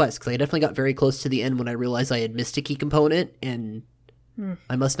this quest, because I definitely got very close to the end when I realized I had missed a key component, and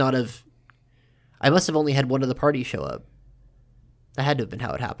I must have only had one of the party show up. That had to have been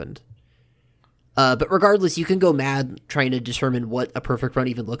how it happened. But regardless, you can go mad trying to determine what a perfect run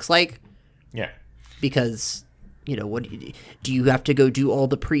even looks like. Yeah. Because, what do you have to go do all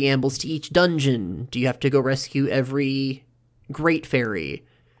the preambles to each dungeon? Do you have to go rescue every great fairy?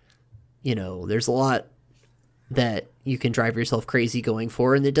 There's a lot that you can drive yourself crazy going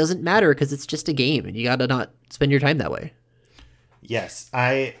for, and it doesn't matter because it's just a game, and you gotta not spend your time that way. Yes,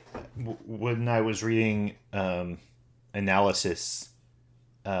 when I was reading analysis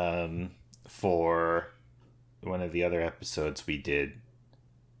for one of the other episodes we did,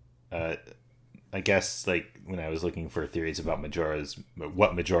 I guess when I was looking for theories about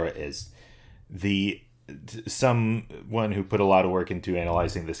what Majora is, someone who put a lot of work into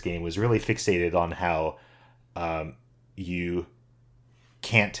analyzing this game was really fixated on how you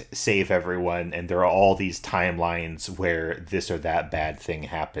can't save everyone, and there are all these timelines where this or that bad thing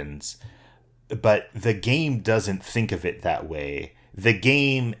happens. But the game doesn't think of it that way. The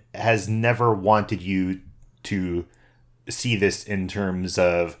game has never wanted you to see this in terms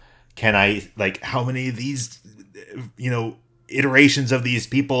of, can I, how many of these, iterations of these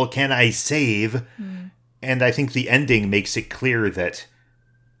people can I save? And I think the ending makes it clear that,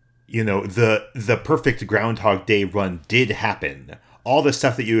 the perfect Groundhog Day run did happen. All the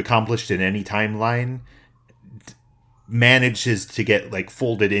stuff that you accomplished in any timeline manages to get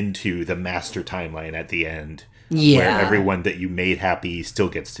folded into the master timeline at the end. Yeah. Where everyone that you made happy still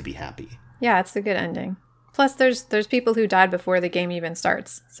gets to be happy. Yeah, it's a good ending. Plus, there's people who died before the game even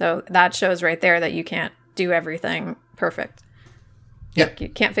starts. So that shows right there that you can't do everything perfect. Yeah. You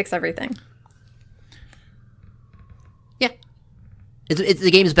can't fix everything. Yeah.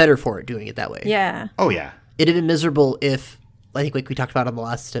 The game's better for it doing it that way. Yeah. Oh, yeah. It'd have been miserable if, I think we talked about on the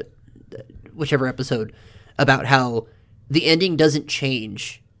last, whichever episode, about how the ending doesn't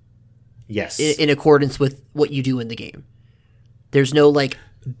change. Yes. In accordance with what you do in the game. There's no,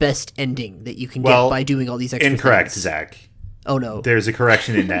 best ending that you can get by doing all these extra incorrect, things. Zach. Oh, no. There's a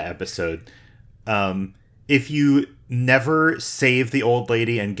correction in that episode. If you never save the old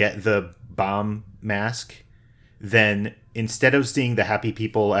lady and get the bomb mask, then instead of seeing the happy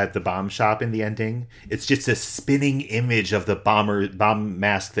people at the bomb shop in the ending, it's just a spinning image of the bomb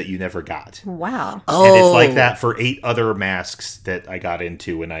mask that you never got. Wow. Oh. And it's like that for 8 other masks that I got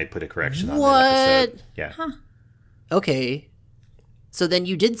into when I put a correction on that episode. Yeah. Huh. Okay. So then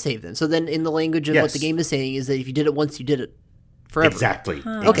you did save them. So then in the language of what the game is saying is that if you did it once, you did it forever. Exactly.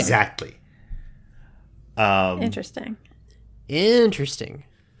 Okay. Exactly. Interesting.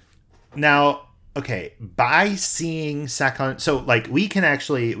 Now, okay, by seeing Sakon, so we can't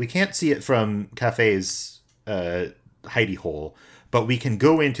see it from Kafei's hidey hole, but we can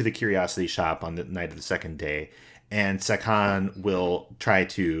go into the curiosity shop on the night of the second day, and Sakon will try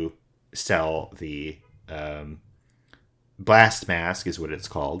to sell the blast mask, is what it's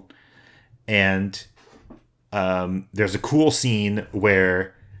called. And there's a cool scene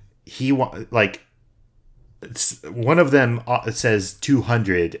where one of them says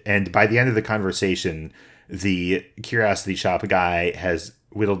 200, and by the end of the conversation, the curiosity shop guy has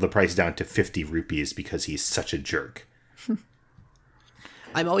whittled the price down to 50 rupees because he's such a jerk.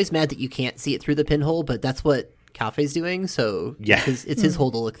 I'm always mad that you can't see it through the pinhole, but that's what Kafei's doing, so yeah, it's his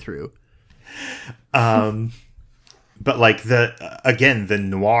hole to look through. But the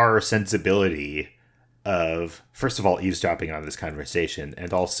noir sensibility of, first of all, eavesdropping on this conversation,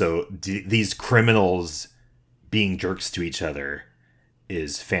 and also these criminals being jerks to each other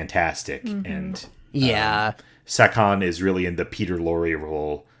is fantastic. Mm-hmm. And Sakon is really in the Peter Lorre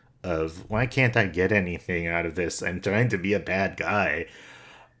role of, why can't I get anything out of this? I'm trying to be a bad guy.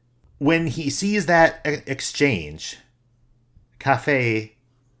 When he sees that exchange, Kafei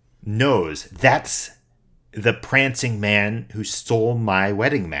knows that's the prancing man who stole my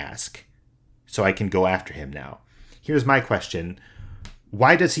wedding mask. So I can go after him now. Here's my question.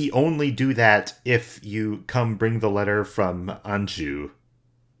 Why does he only do that if you come bring the letter from Anju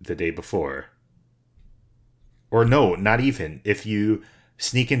the day before? Or no, not even. If you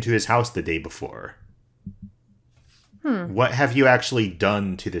sneak into his house the day before. What have you actually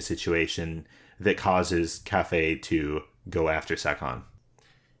done to the situation that causes Kafei to go after Sakon?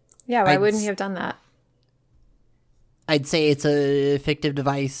 Yeah, why wouldn't he have done that? I'd say it's a fictive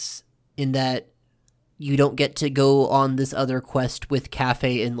device in that you don't get to go on this other quest with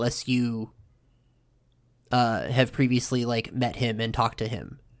Kafei unless you have previously met him and talked to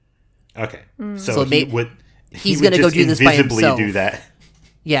him. Okay, so he's going to go do this by himself. Do that.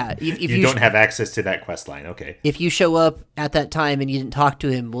 Yeah, if you don't have access to that quest line. Okay, if you show up at that time and you didn't talk to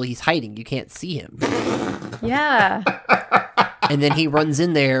him, well, he's hiding. You can't see him. Yeah, and then he runs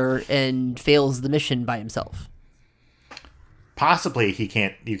in there and fails the mission by himself. Possibly you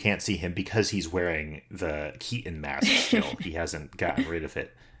can't see him because he's wearing the Keaton mask still. He hasn't gotten rid of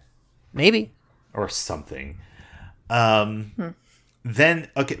it. Maybe. Or something. Then,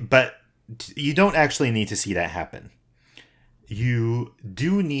 okay, but you don't actually need to see that happen. You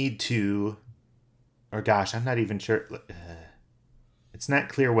do need to... Or gosh, I'm not even sure. It's not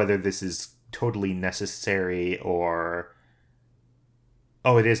clear whether this is totally necessary or...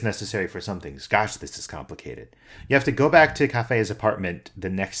 Oh, it is necessary for some things. Gosh, this is complicated. You have to go back to Kafei's apartment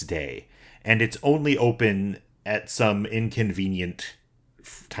the next day, and it's only open at some inconvenient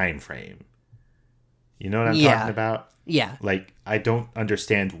time frame. You know what I'm talking about? Yeah. Like, I don't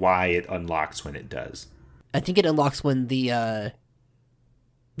understand why it unlocks when it does. I think it unlocks when the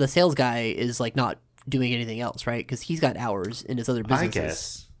sales guy is, like, not doing anything else, right? Because he's got hours in his other businesses. I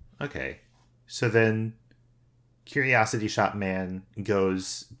guess. Okay. So then... Curiosity Shop Man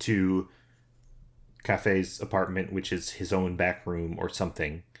goes to Kafei's apartment, which is his own back room or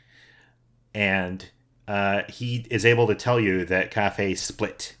something, and he is able to tell you that Kafei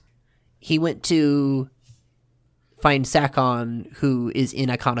split. He went to find Sakon, who is in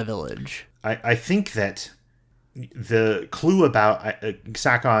Ikana Village. I think that the clue about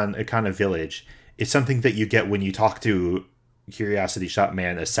Sakon Ikana Village is something that you get when you talk to Curiosity Shop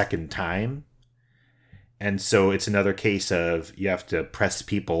Man a second time. And so it's another case of you have to press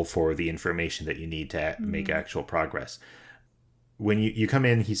people for the information that you need to make actual progress. When you come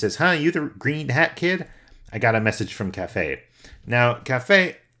in, he says, "Huh, you the green hat kid? I got a message from Kafei." Now,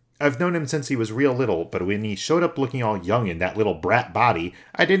 Kafei, I've known him since he was real little, but when he showed up looking all young in that little brat body,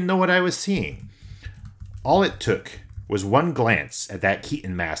 I didn't know what I was seeing. All it took was one glance at that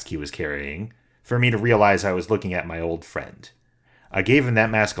Keaton mask he was carrying for me to realize I was looking at my old friend. I gave him that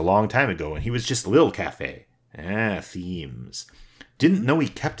mask a long time ago, and he was just Lil Kafei. Themes. Didn't know he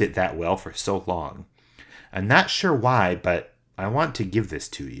kept it that well for so long. I'm not sure why, but I want to give this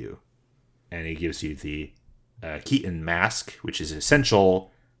to you. And he gives you the Keaton mask, which is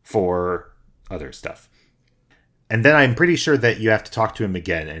essential for other stuff. And then I'm pretty sure that you have to talk to him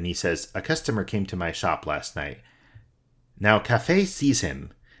again, and he says, "A customer came to my shop last night." Now, Kafei sees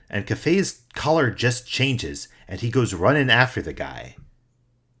him, and Kafei's color just changes, and he goes running after the guy.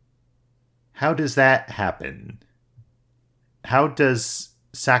 How does that happen? How does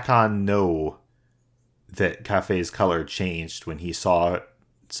Sakon know that Kafei's color changed when he saw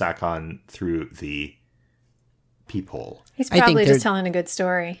Sakon through the peephole? He's probably just telling a good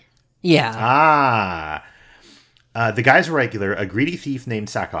story. Yeah. The guy's a regular, a greedy thief named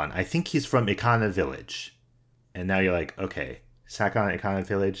Sakon. I think he's from Ikana Village. And now you're like, okay, Sakon, Ikana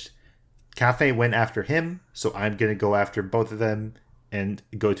Village. Kafei went after him, so I'm going to go after both of them and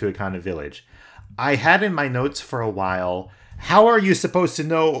go to Ikana Village. I had in my notes for a while, how are you supposed to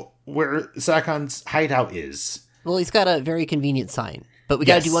know where Sakon's hideout is? Well, he's got a very convenient sign. But we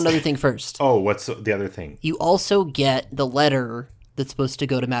got to do one other thing first. Oh, what's the other thing? You also get the letter that's supposed to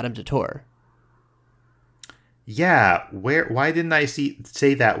go to Madame Dotour. Yeah, why didn't I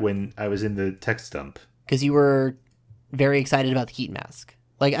say that when I was in the text dump? Because you were very excited about the Keaton mask.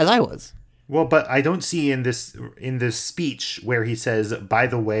 Like, as I was. Well, but I don't see in this speech where he says, "By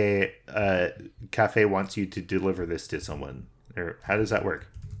the way, Kafei wants you to deliver this to someone." Or how does that work?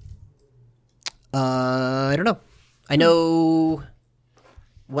 I don't know. I know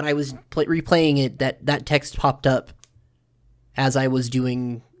when I was replaying it, that text popped up as I was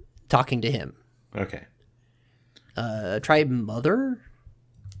talking to him. Okay. Try mother?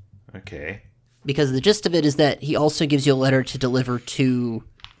 Okay. Because the gist of it is that he also gives you a letter to deliver to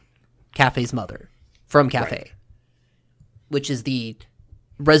Kafei's mother from Kafei, right. Which is the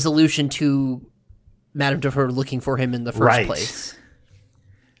resolution to Madame Dotour looking for him in the first place.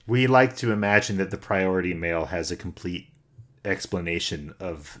 We like to imagine that the priority mail has a complete explanation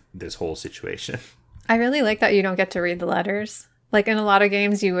of this whole situation. I really like that you don't get to read the letters. Like in a lot of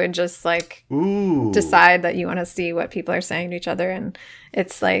games, you would just decide that you want to see what people are saying to each other. And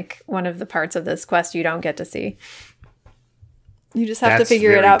it's like one of the parts of this quest you don't get to see. You just have to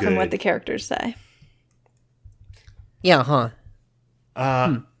figure it out from what the characters say. Yeah, huh?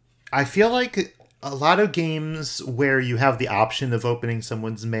 I feel like a lot of games where you have the option of opening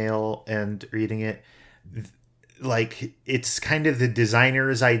someone's mail and reading it, like it's kind of the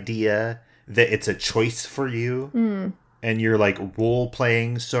designer's idea that it's a choice for you. And you're like role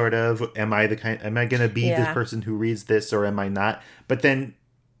playing sort of, am I going to be this person who reads this or am I not? But then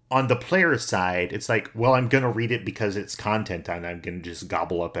on the player side, it's like, well, I'm going to read it because it's content and I'm going to just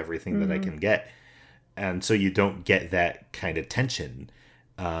gobble up everything that I can get. And so you don't get that kind of tension.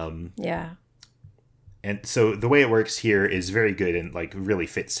 Yeah. And so the way it works here is very good and like really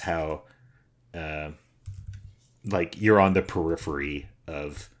fits how like you're on the periphery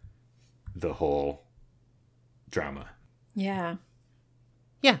of the whole drama. Yeah.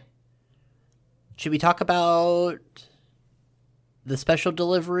 Yeah. Should we talk about the special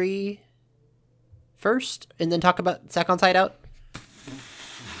delivery first, and then talk about Sakon's hideout?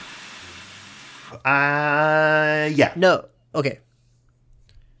 Yeah. No. Okay.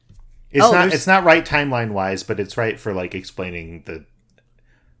 It's not right timeline wise, but it's right for like explaining the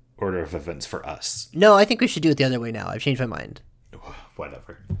order of events for us. No, I think we should do it the other way now. I've changed my mind.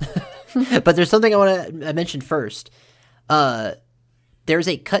 Whatever. But there's something I want to mention first. There's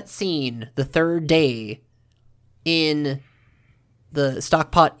a cut scene the third day in the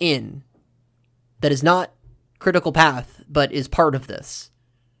Stockpot Inn that is not Critical Path, but is part of this.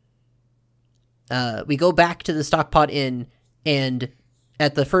 We go back to the Stockpot Inn, and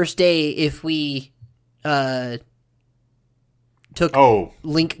at the first day, if we took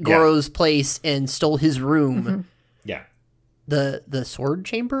Link Goro's place and stole his room, yeah, the sword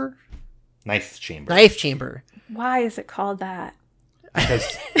chamber, knife chamber. Why is it called that?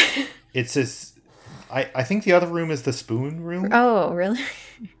 Because it's this. I think the other room is the spoon room. Oh, really?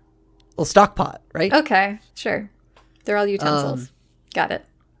 Well, Stockpot, right? Okay, sure. They're all utensils. Got it.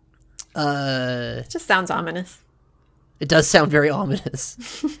 It just sounds ominous. It does sound very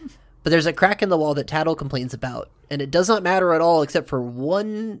ominous. But there's a crack in the wall that Tattle complains about, and it does not matter at all except for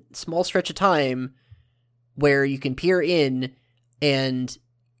one small stretch of time where you can peer in, and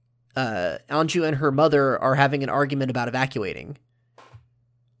Anju and her mother are having an argument about evacuating.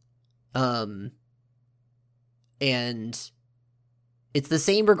 And it's the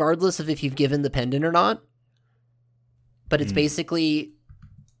same regardless of if you've given the pendant or not. But it's basically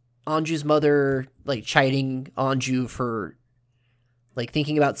Anju's mother, like, chiding Anju for, like,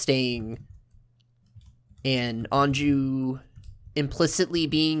 thinking about staying, and Anju implicitly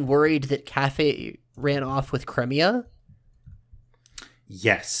being worried that Kafei ran off with Cremia.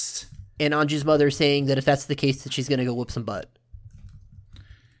 Yes. And Anju's mother saying that if that's the case, that she's going to go whoop some butt.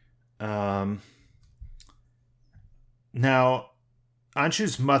 Now,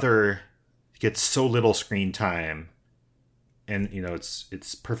 Anju's mother gets so little screen time, and you know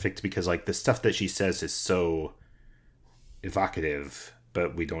it's perfect because like the stuff that she says is so evocative,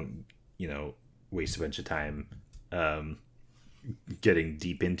 but we don't waste a bunch of time getting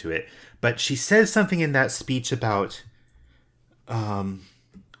deep into it. But she says something in that speech about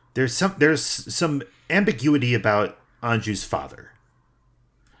there's some ambiguity about Anju's father.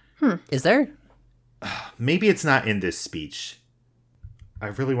 Is there? Maybe it's not in this speech. I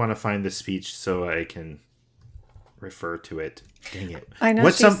really want to find this speech so I can refer to it. Dang it. I know.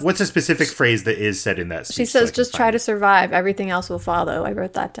 What's a specific phrase that is said in that speech? She says, just try to survive. Everything else will follow. I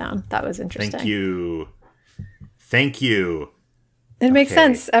wrote that down. That was interesting. Thank you. It makes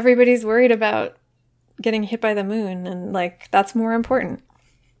sense. Everybody's worried about getting hit by the moon, and like that's more important.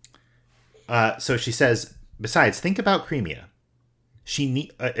 So she says, besides, think about Cremia.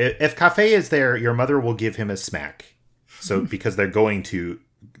 If Kafei is there, your mother will give him a smack. So because they're going to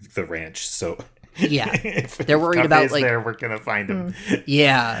the ranch, so yeah, they're worried about like there, we're gonna find him.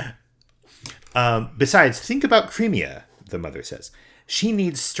 Yeah. Besides, think about Cremia. The mother says she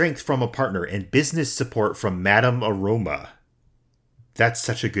needs strength from a partner and business support from Madame Aroma. That's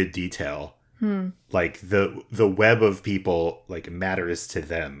such a good detail. Like the web of people like matters to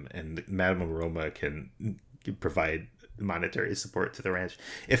them, and Madame Aroma can provide monetary support to the ranch.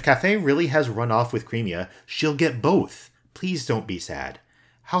 If Kafei really has run off with Cremia, she'll get both. Please don't be sad.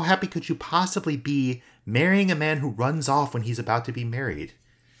 How happy could you possibly be marrying a man who runs off when he's about to be married?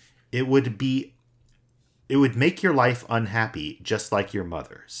 It would make your life unhappy, just like your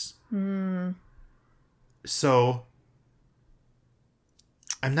mother's. So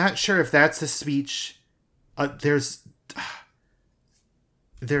I'm not sure if that's the speech. There's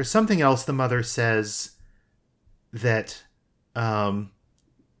something else the mother says that I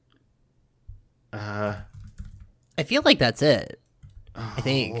feel like that's it. I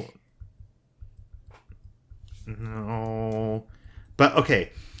think. No. But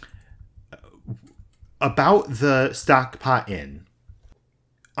okay. About the Stockpot Inn,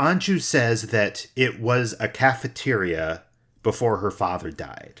 Anju says that it was a cafeteria before her father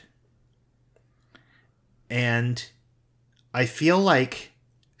died. And I feel like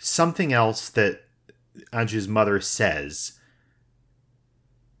something else that Anju's mother says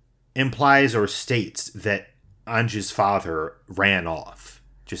implies or states that Anju's father ran off,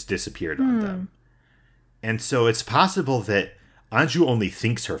 just disappeared on them. And so it's possible that Anju only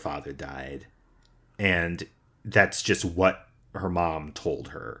thinks her father died, and that's just what her mom told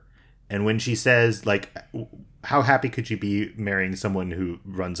her. And when she says, like, how happy could you be marrying someone who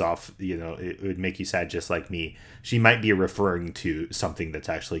runs off, it would make you sad just like me. She might be referring to something that's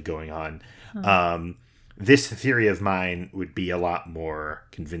actually going on. This theory of mine would be a lot more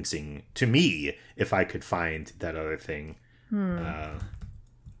convincing to me if I could find that other thing. Oh,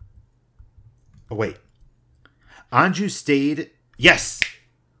 wait. Anju stayed... Yes!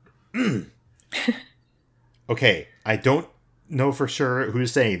 Okay, I don't know for sure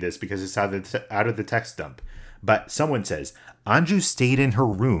who's saying this because it's out of the text dump. But someone says, Anju stayed in her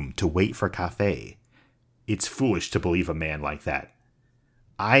room to wait for Kafei. It's foolish to believe a man like that.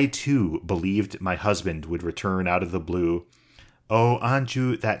 I, too, believed my husband would return out of the blue. Oh,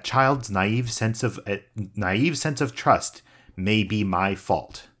 Anju, that child's naive sense of trust may be my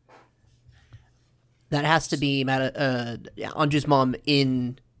fault. That has to be Anju's mom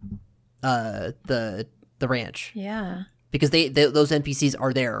in the ranch. Yeah. Because those NPCs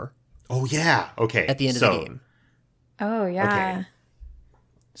are there. Oh, yeah. Okay. At the end of the game. Oh, yeah. Okay.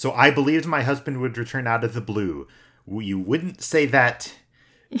 So I believed my husband would return out of the blue. You wouldn't say that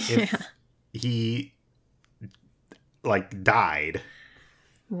if he, died.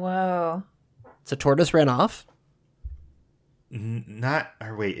 Whoa. So Tortus ran off?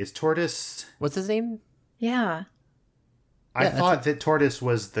 Is Tortus... What's his name? Yeah. I thought that Tortus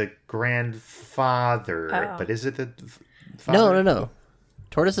was the grandfather, but is it the father? No.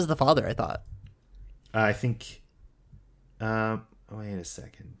 Tortus is the father, I thought. I think... wait a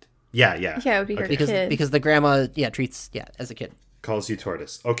second. Yeah. Yeah, it would be her kid. Because the grandma, treats, as a kid. Calls you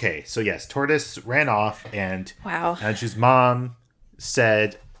Tortus. Okay, so yes, Tortus ran off, and wow. Anju's mom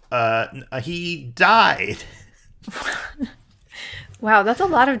said he died. Wow, that's a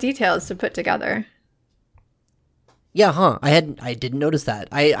lot of details to put together. Yeah, huh? I didn't notice that.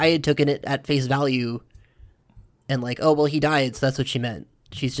 I had taken it at face value, and he died, so that's what she meant.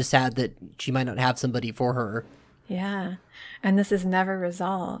 She's just sad that she might not have somebody for her. Yeah, and this is never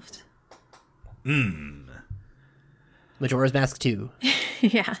resolved. Majora's Mask 2.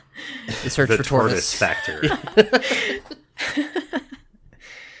 Yeah. The search for Tortoise factor.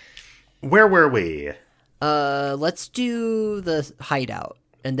 Where were we? Let's do the hideout,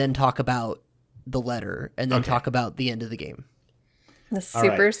 and then talk about the letter, and then talk about the end of the game. The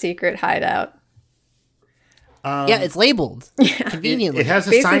super secret hideout. Yeah, it's labeled. Yeah. Conveniently. It has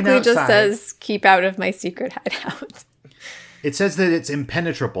a basically sign outside. Just says, keep out of my secret hideout. It says that it's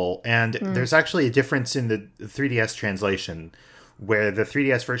impenetrable, and there's actually a difference in the 3DS translation, where the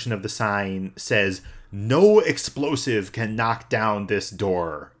 3DS version of the sign says, no explosive can knock down this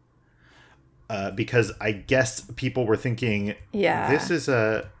door. Because I guess people were thinking, this is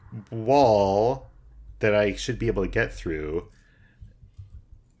a wall that I should be able to get through.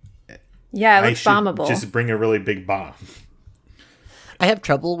 Yeah, it looks bombable. Just bring a really big bomb. I have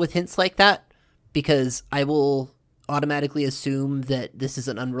trouble with hints like that because I will automatically assume that this is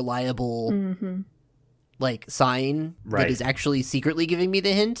an unreliable sign that is actually secretly giving me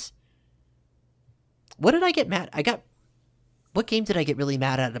the hint. What did I get mad? What game did I get really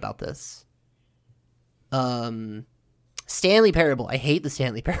mad at about this? Stanley Parable. I hate the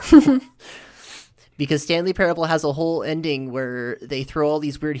Stanley Parable. Because Stanley Parable has a whole ending where they throw all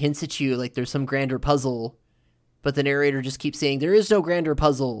these weird hints at you, like there's some grander puzzle, but the narrator just keeps saying, there is no grander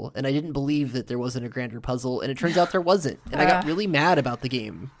puzzle, and I didn't believe that there wasn't a grander puzzle, and it turns out there wasn't. And I got really mad about the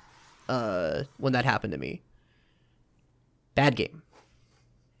game when that happened to me. Bad game.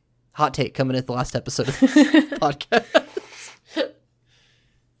 Hot take coming at the last episode of this podcast.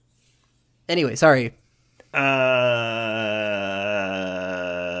 Anyway, sorry.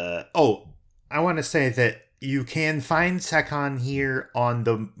 I want to say that you can find Sakon here on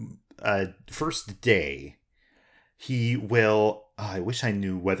the first day. He will... I wish I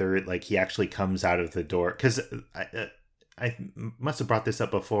knew whether he actually comes out of the door. Because I must have brought this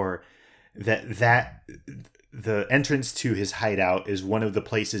up before. That the entrance to his hideout is one of the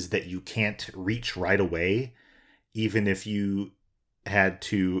places that you can't reach right away. Even if you had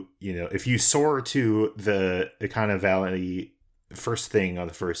to, if you soar to the Ikana Valley first thing on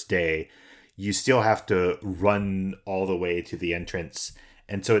the first day, you still have to run all the way to the entrance.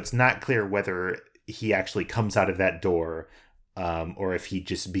 And so it's not clear whether he actually comes out of that door or if he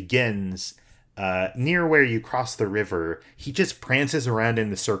just begins near where you cross the river. He just prances around in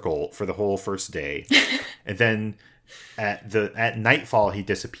the circle for the whole first day. And then at nightfall, he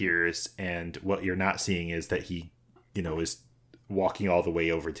disappears. And what you're not seeing is that he, is walking all the way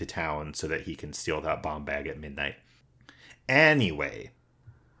over to town so that he can steal that bomb bag at midnight. Anyway,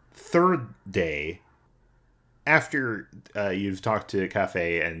 third day, after you've talked to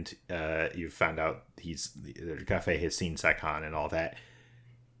Kafei and you've found out Kafei has seen Sakon and all that,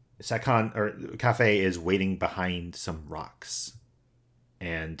 Sakon or Kafei is waiting behind some rocks,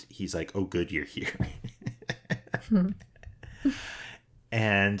 and he's like, "Oh, good, you're here."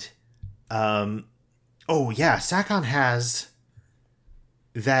 And, oh yeah, Sakon has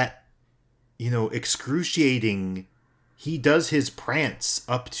that, excruciating. He does his prance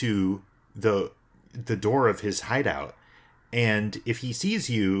up to the door of his hideout, and if he sees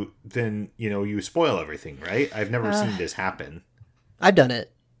you, then you spoil everything, right? I've never seen this happen. I've done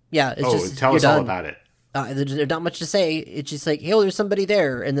it. Yeah, it's just tell you're us done. all about it. There's not much to say. It's just like, hey, there's somebody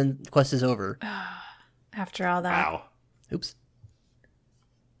there, and then the quest is over. After all that. Wow. Oops.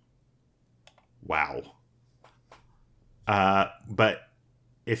 Wow. But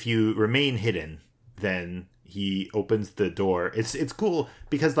if you remain hidden, then he opens the door. It's cool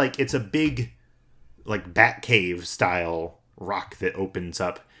because it's a big bat cave style rock that opens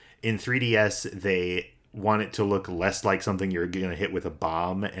up. In 3DS, they want it to look less like something you're going to hit with a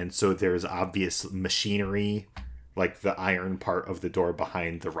bomb, and so there's obvious machinery, like the iron part of the door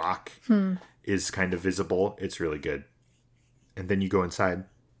behind the rock is kind of visible. It's really good. And then you go inside.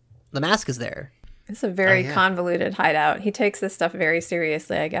 The mask is there. It's a very convoluted hideout. He takes this stuff very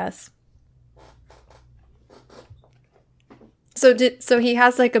seriously, I guess. So he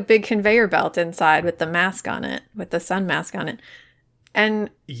has a big conveyor belt inside with the mask on it, with the sun mask on it. And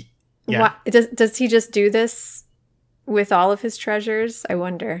yeah. Does he just do this with all of his treasures? I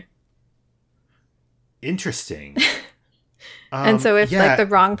wonder. Interesting. And so if the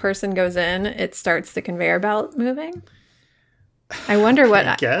wrong person goes in, it starts the conveyor belt moving? I wonder what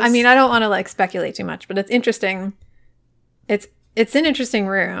I mean, I don't want to speculate too much, but it's interesting. It's an interesting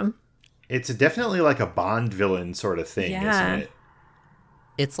room. It's definitely a Bond villain sort of thing, isn't it?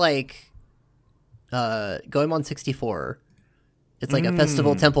 It's like Goemon 64. It's like a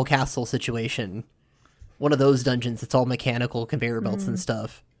Festival Temple Castle situation. One of those dungeons. It's all mechanical conveyor belts and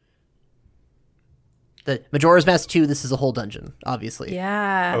stuff. The Majora's Mask 2, this is a whole dungeon, obviously.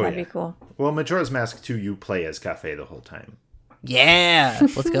 Yeah, that'd be cool. Well, Majora's Mask 2, you play as Kafei the whole time. Yeah,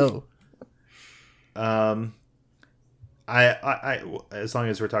 let's go. I as long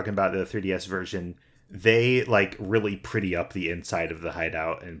as we're talking about the 3DS version, they really pretty up the inside of the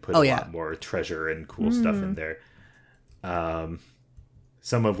hideout and put a lot more treasure and cool stuff in there.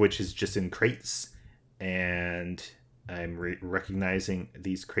 Some of which is just in crates, and I'm recognizing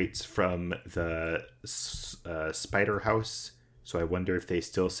these crates from the Spider House, so I wonder if they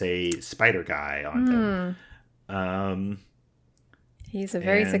still say Spider Guy on them. He's a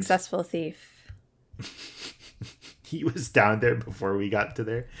very successful thief. He was down there before we got to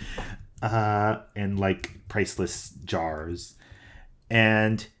there. And priceless jars.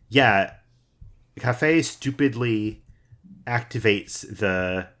 And yeah, Kafei stupidly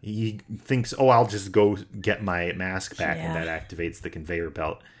activates he thinks, I'll just go get my mask back, and that activates the conveyor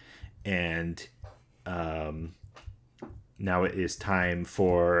belt. And now it is time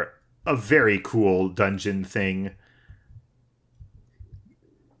for a very cool dungeon thing.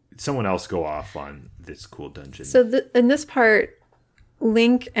 Someone else go off on this cool dungeon. So in this part,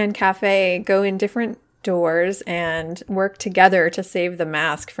 Link and Kafei go in different doors and work together to save the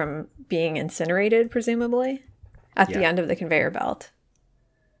mask from being incinerated, presumably, at the end of the conveyor belt.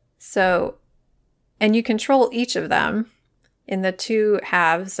 So, and you control each of them in the two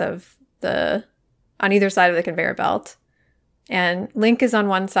halves of on either side of the conveyor belt. And Link is on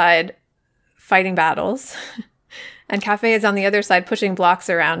one side fighting battles. And Kafei is on the other side pushing blocks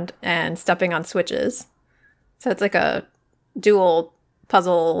around and stepping on switches. So it's like a dual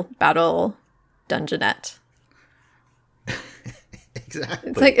puzzle battle dungeonette.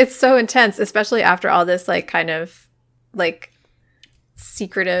 Exactly. It's so intense, especially after all this kind of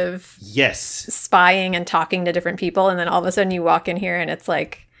secretive spying and talking to different people, and then all of a sudden you walk in here and it's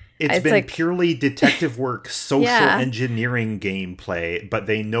been purely detective work, social engineering gameplay, but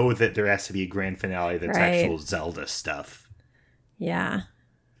they know that there has to be a grand finale that's actual Zelda stuff. Yeah.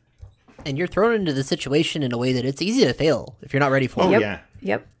 And you're thrown into the situation in a way that it's easy to fail if you're not ready for it. Oh, yeah.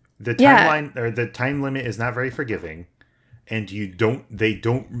 Yep. The timeline or the time limit is not very forgiving, and they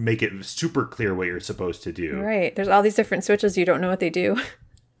don't make it super clear what you're supposed to do. Right. There's all these different switches, you don't know what they do.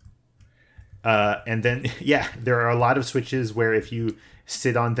 And then, there are a lot of switches where if you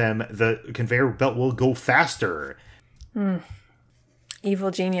sit on them, the conveyor belt will go faster. Evil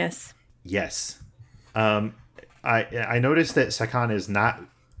genius. Yes. I noticed that Sakon is not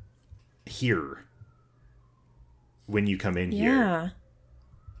here when you come in here.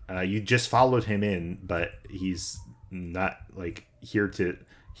 You just followed him in, but he's not here to...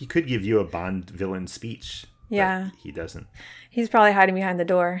 He could give you a Bond villain speech. Yeah. But he doesn't. He's probably hiding behind the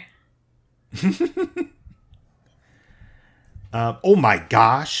door. Oh my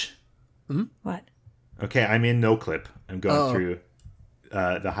gosh. What? Okay, I'm in no clip. I'm going through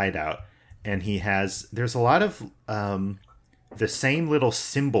the hideout, and there's a lot of the same little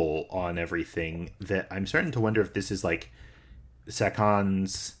symbol on everything that I'm starting to wonder if this is like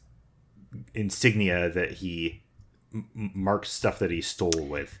Sakon's insignia that he marks stuff that he stole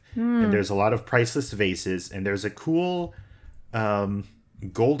with. And there's a lot of priceless vases, and there's a cool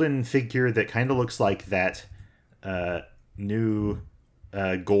golden figure that kind of looks like that new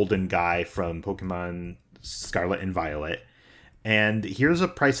golden guy from Pokemon Scarlet and Violet. And here's a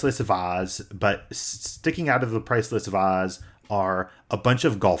priceless vase, but sticking out of the priceless vase are a bunch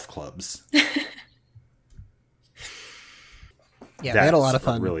of golf clubs. Yeah, we had a lot of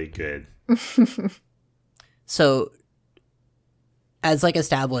fun. Really good. So, as like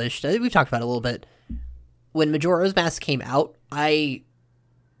established, I think we've talked about it a little bit. When Majora's Mask came out, I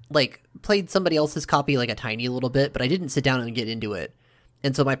like played somebody else's copy like a tiny little bit, but I didn't sit down and get into it.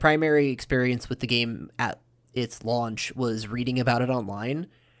 And so my primary experience with the game at its launch was reading about it online.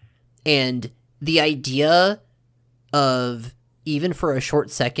 And the idea of, even for a short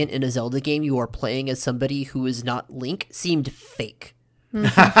second in a Zelda game, you are playing as somebody who is not Link seemed fake.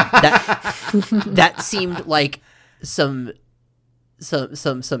 that seemed like some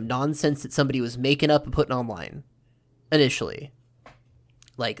nonsense that somebody was making up and putting online initially.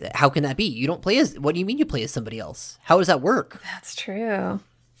 Like, how can that be? You don't play as... What do you mean you play as somebody else? How does that work? That's true.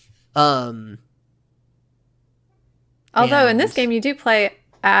 Although in this game you do play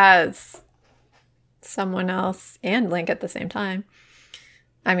as someone else and Link at the same time.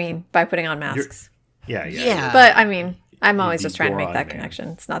 I mean, by putting on masks. Yeah. But I mean, I'm always just trying to make that connection.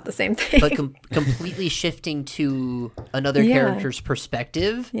 It's not the same thing. But completely shifting to another character's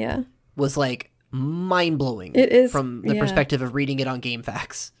perspective was like mind-blowing. It is from the perspective of reading it on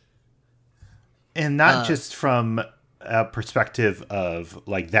GameFAQs. And not just from a perspective of,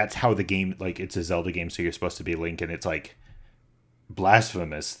 like, that's how the game, like, it's a Zelda game, so you're supposed to be Link, and it's, like,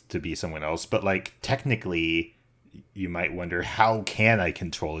 blasphemous to be someone else. But, like, technically, you might wonder, how can I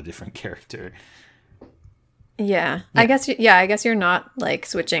control a different character? Yeah. I guess you're not, like,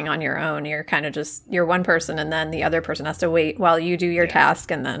 switching on your own. You're kind of just, you're one person, and then the other person has to wait while you do your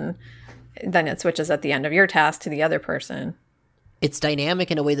task, and then it switches at the end of your task to the other person. It's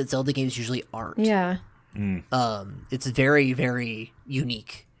dynamic in a way that Zelda games usually aren't. Yeah. It's very, very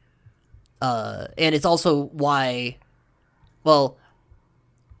unique. And it's also why, well,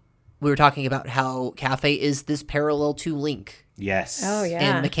 we were talking about how Kafei is this parallel to Link. Yes. Oh, yeah.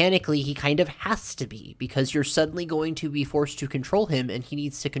 And mechanically, he kind of has to be, because you're suddenly going to be forced to control him, and he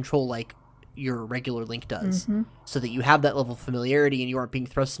needs to control like your regular Link does, so that you have that level of familiarity and you aren't being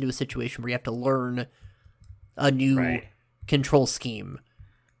thrust into a situation where you have to learn a new control scheme.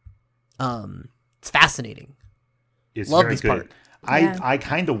 It's fascinating. It's Love very this good. part. I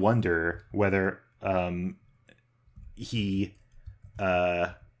kind of wonder whether he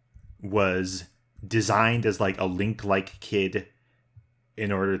was designed as like a Link-like kid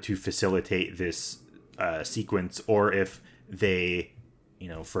in order to facilitate this sequence, or if they, you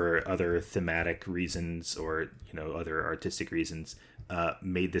know, for other thematic reasons or, you know, other artistic reasons,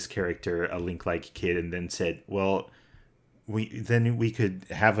 made this character a Link-like kid and then said, well, we could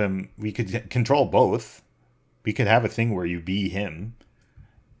have him, we could control both. We could have a thing where you be him,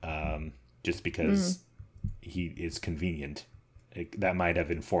 just because he is convenient. That might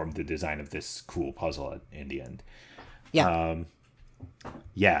have informed the design of this cool puzzle in the end. Yeah.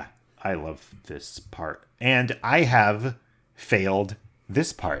 Yeah, I love this part. And I have failed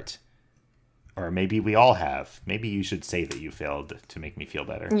this part. Or maybe we all have. Maybe you should say that you failed to make me feel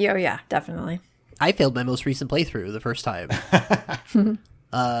better. Yeah, definitely. I failed my most recent playthrough the first time.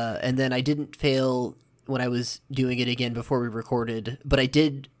 And then I didn't fail when I was doing it again before we recorded, but I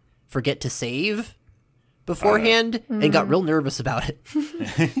did forget to save beforehand and got real nervous about it.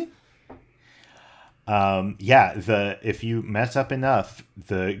 If you mess up enough,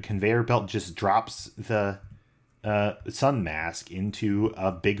 the conveyor belt just drops the sun mask into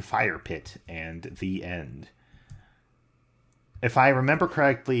a big fire pit, and the end. If I remember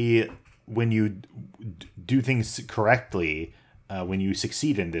correctly, when you do things correctly, when you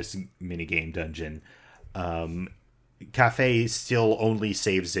succeed in this minigame dungeon, Kafei still only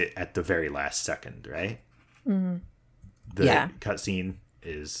saves it at the very last second, right? Mm-hmm. The cutscene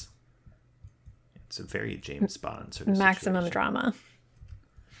is... It's a very James Bond sort of maximum situation.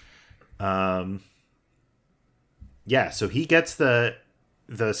 Drama. Yeah, so he gets the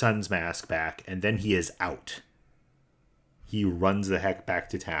sun's mask back, and then he is out. He runs the heck back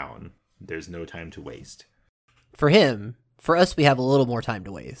to town. There's no time to waste. For him, for us, we have a little more time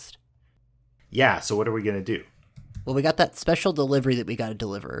to waste. Yeah, so what are we going to do? Well, we got that special delivery that we got to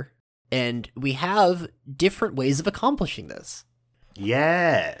deliver, and we have different ways of accomplishing this.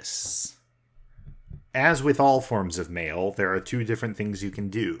 Yes. As with all forms of mail, there are two different things you can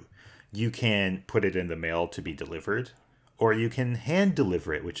do. You can put it in the mail to be delivered, or you can hand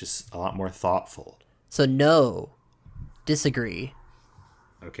deliver it, which is a lot more thoughtful. So no, disagree.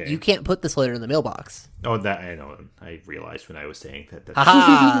 Okay. You can't put this letter in the mailbox. Oh, that I know. I realized when I was saying that that's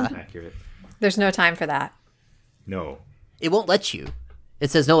Aha! accurate. There's no time for that. No. It won't let you.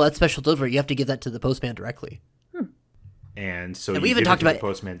 It says, no, that's special delivery. You have to give that to the postman directly. And so And we haven't talked about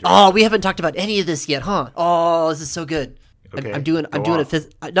postman Oh, we haven't talked about any of this yet, huh? Oh, this is so good. Okay, I'm doing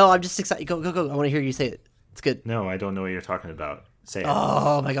it. No, I'm just excited. Go. I want to hear you say it. It's good. No, I don't know what you're talking about. Say it.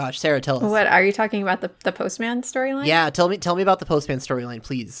 Oh my gosh, Sarah, tell us. What are you talking about? The postman storyline? Yeah, tell me about the postman storyline,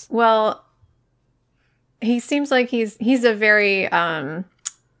 please. Well, he seems like he's a very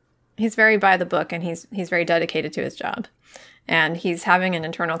he's very by the book, and he's very dedicated to his job, and he's having an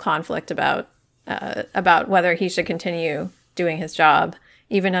internal conflict about whether he should continue doing his job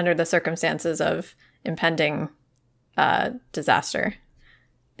even under the circumstances of impending disaster.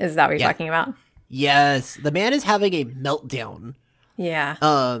 Is that what you're talking about? Yes, the man is having a meltdown. Yeah.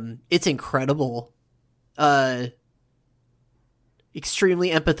 It's incredible. Extremely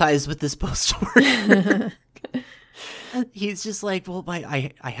empathize with this post worker. He's just like, well,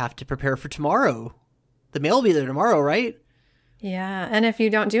 I have to prepare for tomorrow. The mail will be there tomorrow, right? Yeah, and if you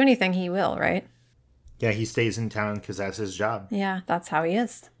don't do anything, he will, right? Yeah, he stays in town because that's his job. Yeah, that's how he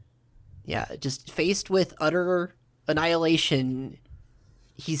is. Yeah, just faced with utter annihilation,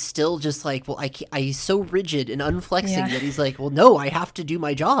 he's still just like, well, he's so rigid and unflexing that he's like, well, no, I have to do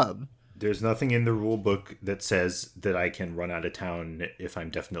my job. There's nothing in the rule book that says that I can run out of town if I'm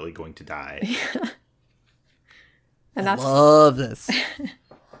definitely going to die. And I love this.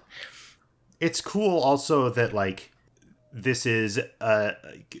 It's cool also that, like, this is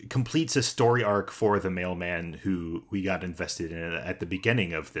completes a story arc for the mailman who we got invested in at the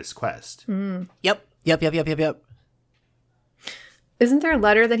beginning of this quest. Mm. Yep. Isn't there a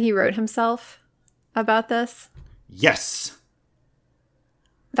letter that he wrote himself about this? Yes.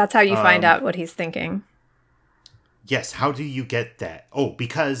 That's how you find out what he's thinking. Yes. How do you get that? Oh,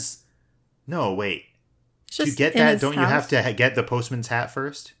 because... No, wait. To Just get that, don't you have to get the postman's hat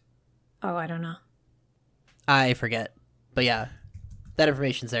first? Oh, I don't know. I forget. But yeah, that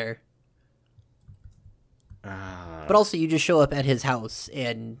information's there. But also, you just show up at his house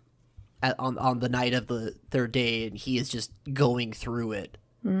and on the night of the third day, and he is just going through it.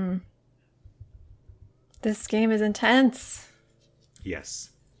 Mm. This game is intense.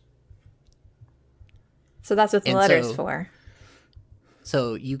 Yes. So that's what the letter's for.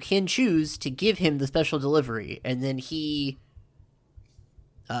 So you can choose to give him the special delivery, and then he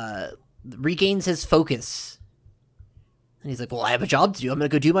regains his focus. And he's like, well, I have a job to do. I'm going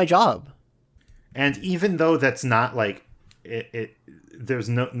to go do my job. And even though that's not like there's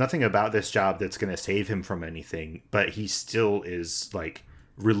nothing about this job that's going to save him from anything, but he still is like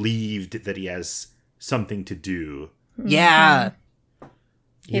relieved that he has something to do. Yeah.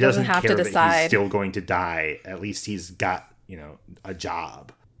 He doesn't have to decide. That he's still going to die. At least he's got, a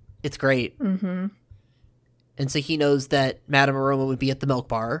job. It's great. Mm-hmm. And so he knows that Madame Aroma would be at the milk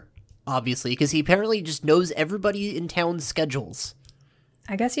bar, obviously, because he apparently just knows everybody in town's schedules.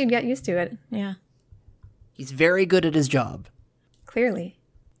 I guess you'd get used to it. Yeah. He's very good at his job. Clearly.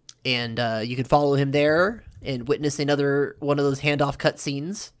 And you can follow him there and witness another one of those handoff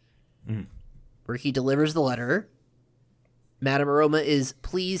cutscenes where he delivers the letter. Madame Aroma is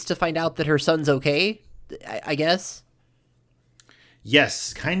pleased to find out that her son's okay, I guess.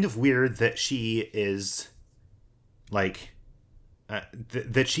 Yes, kind of weird that she is, like,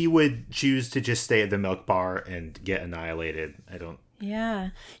 that she would choose to just stay at the milk bar and get annihilated. I don't... Yeah.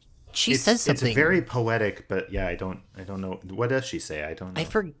 She says something. It's very poetic, but yeah, I don't know. What does she say? I don't know. I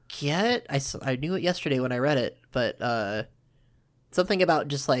forget. I knew it yesterday when I read it, but something about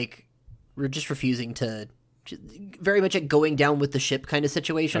just, like, we're just refusing to... Very much a going down with the ship kind of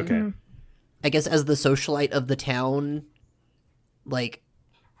situation. Okay. I guess as the socialite of the town... Like,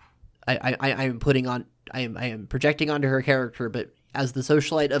 I am putting on, I am projecting onto her character, but as the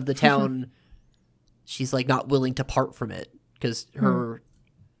socialite of the town, she's like not willing to part from it because her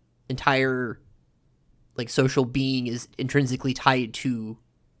entire like social being is intrinsically tied to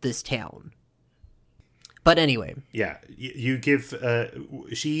this town. But anyway, yeah, you give the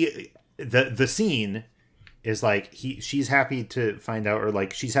scene is like she's happy to find out, or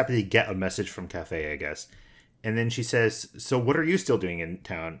like she's happy to get a message from Kafei, I guess. And then she says, so what are you still doing in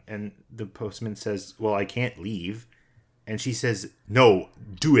town? And the postman says, well, I can't leave. And she says, no,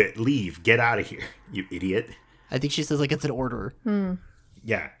 do it. Leave. Get out of here, you idiot. I think she says, like, it's an order.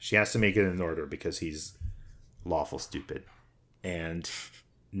 Yeah, she has to make it in order because he's lawful stupid. And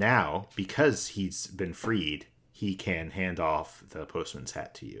now, because he's been freed, he can hand off the postman's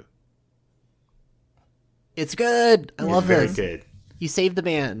hat to you. It's good. I love very this. Good. You saved the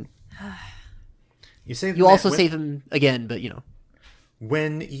man. You save. You also save him again, but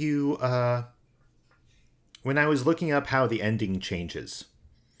when you when I was looking up how the ending changes,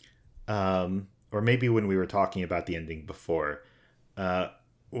 or maybe when we were talking about the ending before,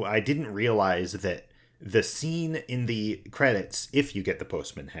 I didn't realize that the scene in the credits, if you get the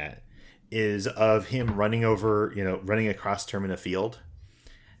postman hat, is of him running across Termina Field.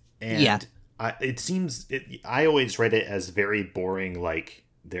 And I always read it as very boring, like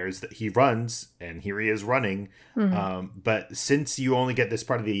he runs and here he is running. But since you only get this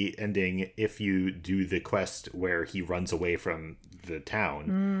part of the ending if you do the quest where he runs away from the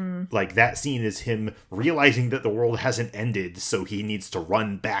town, like that scene is him realizing that the world hasn't ended, so he needs to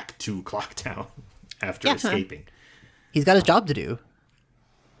run back to Clocktown after escaping. He's got his job to do.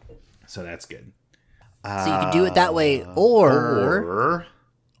 So that's good. So you can do it that way, or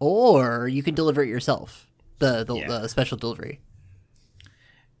you can deliver it yourself. The special delivery.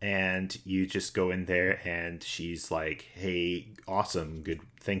 And you just go in there and she's like, hey, awesome, good,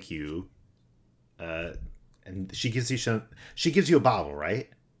 thank you. And she gives you a bottle, right?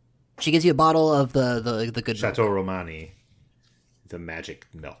 She gives you a bottle of the good Chateau milk. Romani, the magic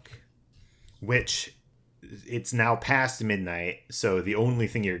milk, which it's now past midnight. So the only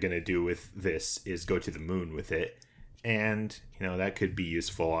thing you're going to do with this is go to the moon with it. And, that could be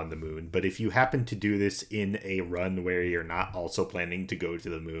useful on the moon. But if you happen to do this in a run where you're not also planning to go to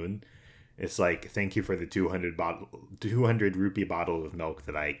the moon, it's like, thank you for the 200 rupee bottle of milk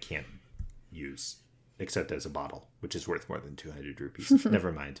that I can't use, except as a bottle, which is worth more than 200 rupees.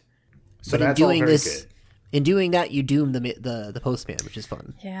 Never mind. So But that's in doing all very this, good. in doing that, you doom the postman, which is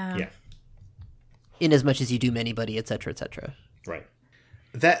fun. Yeah. In as much as you doom anybody, etc., etc. Right.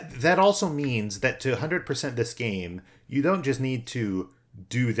 That also means that to 100% this game, you don't just need to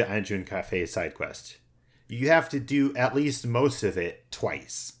do the Anju and Kafei side quest. You have to do at least most of it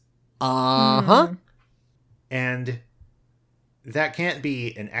twice. Uh-huh. And that can't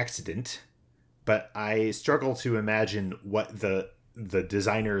be an accident, but I struggle to imagine what the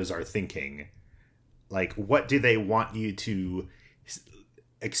designers are thinking. Like, what do they want you to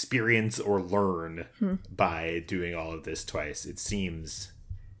experience or learn by doing all of this twice? It seems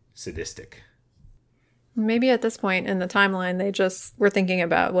sadistic. Maybe at this point in the timeline, they just were thinking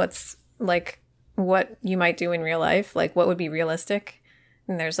about what you might do in real life, like what would be realistic.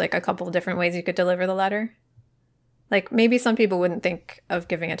 And there's like a couple of different ways you could deliver the letter. Like maybe some people wouldn't think of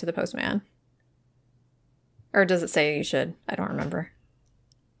giving it to the postman. Or does it say you should? I don't remember.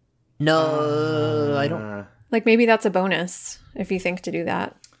 No, I don't. Like maybe that's a bonus if you think to do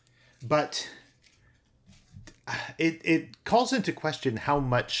that. But it calls into question how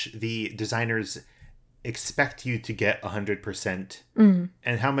much the designers expect you to get 100%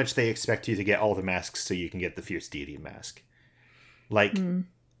 and how much they expect you to get all the masks so you can get the Fierce Deity mask. Like,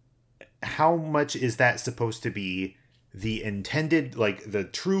 how much is that supposed to be the intended, like, the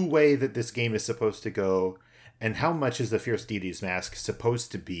true way that this game is supposed to go? And how much is the Fierce Deity's mask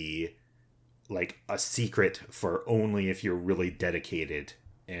supposed to be, like, a secret for only if you're really dedicated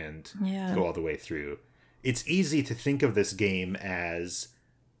and go all the way through? It's easy to think of this game as,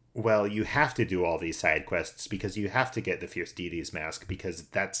 well, you have to do all these side quests because you have to get the Fierce Deity's mask because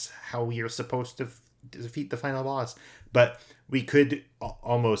that's how you're supposed to defeat the final boss. But we could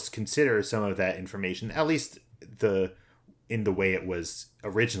almost consider some of that information, at least in the way it was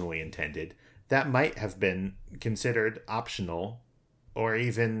originally intended, that might have been considered optional or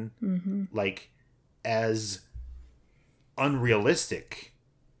even like as unrealistic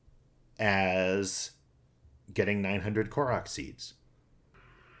as getting 900 Korok seeds.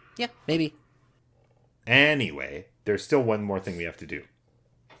 Yeah, maybe. Anyway, there's still one more thing we have to do.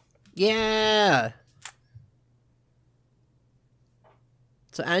 Yeah.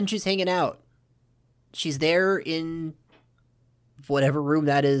 So Anju's hanging out. She's there in whatever room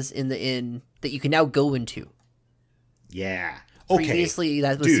that is in the inn that you can now go into. Yeah. Okay. Previously,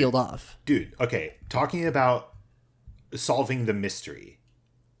 that was sealed off. Dude, okay. Talking about solving the mystery.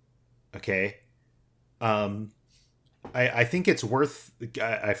 Okay. I think it's worth...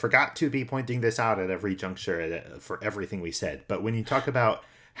 I forgot to be pointing this out at every juncture for everything we said. But when you talk about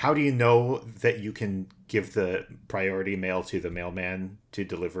how do you know that you can give the priority mail to the mailman to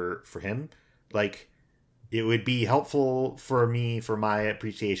deliver for him? Like, it would be helpful for me, for my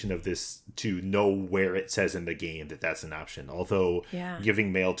appreciation of this, to know where it says in the game that that's an option. Although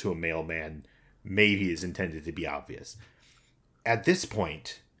giving mail to a mailman maybe is intended to be obvious. At this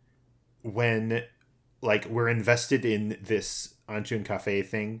point, when like we're invested in this Anju and Kafei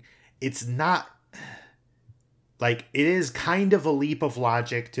thing, it's not like, it is kind of a leap of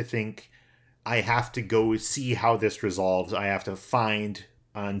logic to think I have to go see how this resolves. I have to find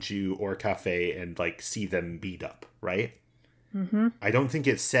Anju or Kafei and like see them beat up, right? Mm-hmm. I don't think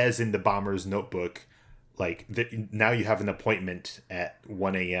it says in the bomber's notebook like now you have an appointment at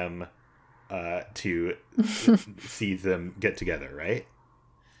 1 a.m. To see them get together, right?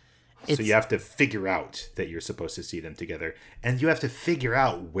 So you have to figure out that you're supposed to see them together, and you have to figure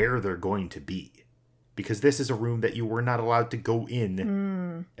out where they're going to be, because this is a room that you were not allowed to go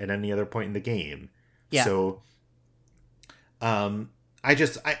in at any other point in the game. Yeah. So, I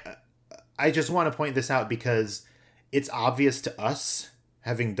just want to point this out because it's obvious to us,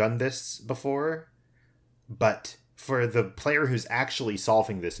 having done this before, but for the player who's actually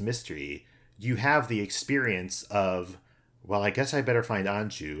solving this mystery, you have the experience of, well, I guess I better find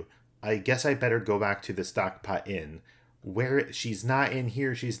Anju. I guess I better go back to the Stockpot Inn. Where she's not in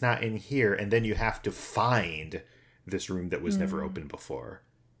here, she's not in here. And then you have to find this room that was never opened before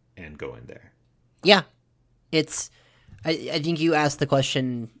and go in there. Yeah. I think you asked the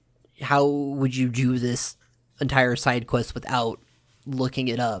question, how would you do this entire side quest without looking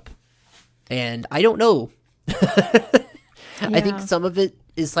it up? And I don't know. I think some of it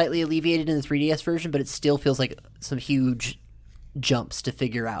is slightly alleviated in the 3DS version, but it still feels like some huge jumps to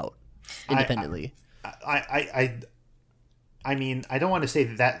figure out independently. I mean, I don't want to say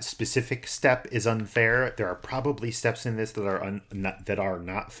that specific step is unfair. There are probably steps in this that are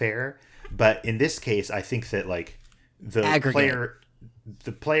not fair, but in this case, I think that like the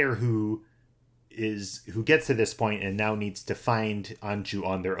player who gets to this point and now needs to find Anju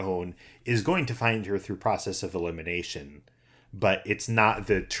on their own is going to find her through process of elimination. But it's not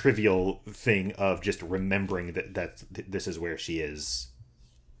the trivial thing of just remembering that this is where she is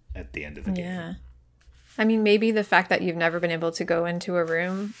at the end of the game. Yeah. I mean, maybe the fact that you've never been able to go into a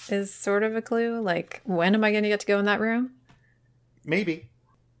room is sort of a clue. Like, when am I going to get to go in that room? Maybe.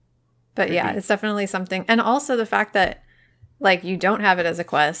 But yeah, it's definitely something. And also the fact that, like, you don't have it as a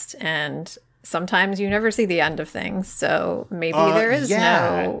quest, and sometimes you never see the end of things. So maybe there is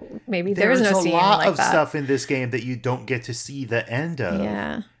no scene like that. There's a lot of stuff in this game that you don't get to see the end of.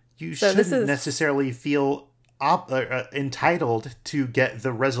 Yeah. You shouldn't necessarily feel entitled to get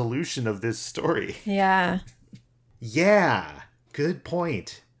the resolution of this story. Yeah. Yeah. Good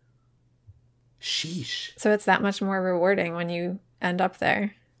point. Sheesh. So it's that much more rewarding when you end up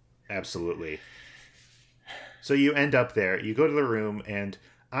there. Absolutely. So you end up there, you go to the room, and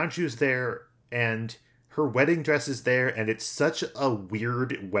Anju's there, and her wedding dress is there, and it's such a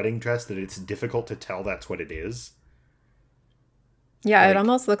weird wedding dress that it's difficult to tell that's what it is. Yeah, it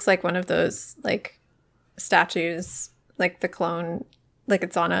almost looks like one of those, like, statues, like the clone, like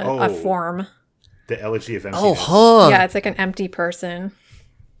it's on a form. The Elegy of Emptiness. Oh, huh. Yeah, it's like an empty person.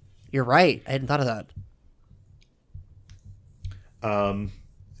 You're right. I hadn't thought of that.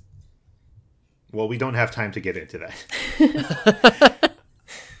 Well, we don't have time to get into that.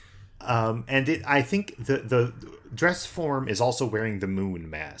 And I think the dress form is also wearing the moon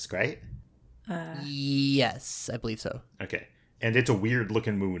mask, right? Yes, I believe so. Okay. And it's a weird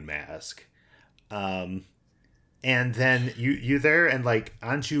looking moon mask. And then you there, and like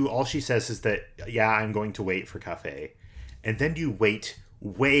Anju, all she says is that, yeah, I'm going to wait for Kafei. And then you wait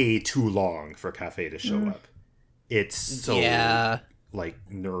way too long for Kafei to show up. It's so like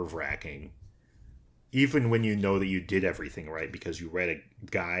nerve-wracking. Even when you know that you did everything right because you read a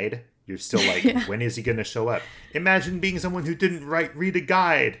guide, you're still like, when is he going to show up? Imagine being someone who didn't read a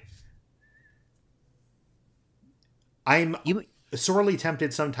guide. I'm sorely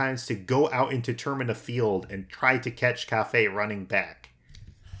tempted sometimes to go out into Termina Field and try to catch Kafei running back.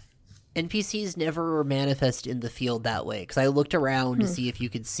 NPCs never manifest in the field that way, because I looked around to see if you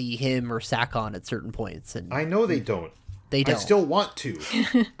could see him or Sakon at certain points. And I know they don't. They don't. I still want to.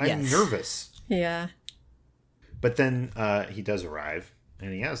 I'm nervous. Yeah. But then he does arrive,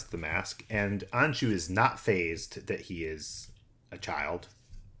 and he has the mask, and Anju is not fazed that he is a child.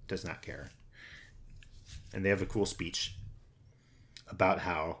 Does not care. And they have a cool speech about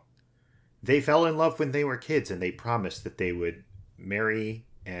how they fell in love when they were kids, and they promised that they would marry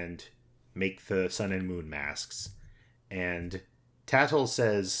and make the sun and moon masks. And Tattle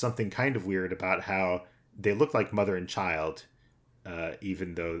says something kind of weird about how they look like mother and child,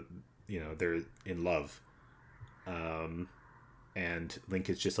 even though, they're in love. And Link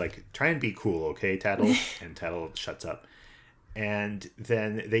is just like, try and be cool, okay, Tattle? And Tattle shuts up. And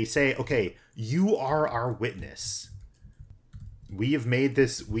then they say, okay, you are our witness. We have made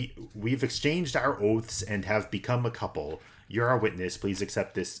this. We've exchanged our oaths and have become a couple. You're our witness. Please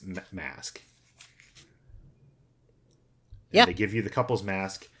accept this mask. And they give you the couple's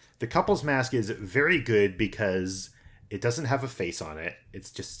mask. The couple's mask is very good because it doesn't have a face on it.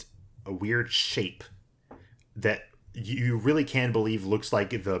 It's just a weird shape that you really can believe looks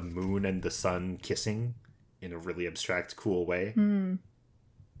like the moon and the sun kissing in a really abstract, cool way.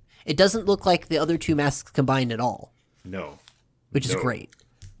 It doesn't look like the other two masks combined at all. No. Which is great.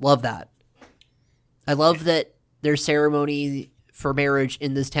 Love that. I love that their ceremony for marriage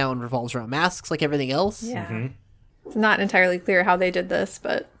in this town revolves around masks like everything else. Yeah. Mm-hmm. It's not entirely clear how they did this,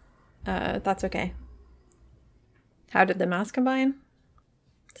 but that's okay. How did the mask combine?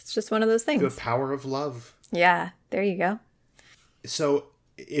 It's just one of those things. The power of love. Yeah, there you go. So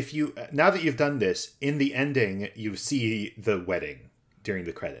if you, now that you've done this, in the ending, you see the wedding during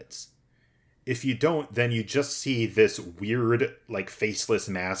the credits. If you don't, then you just see this weird, like, faceless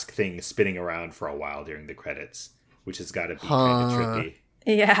mask thing spinning around for a while during the credits, which has got to be kind of trippy.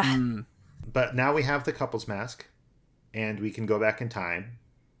 Yeah. But now we have the couple's mask, and we can go back in time,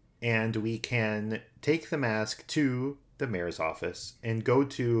 and we can take the mask to the mayor's office and go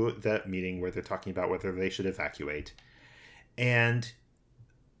to the meeting where they're talking about whether they should evacuate. And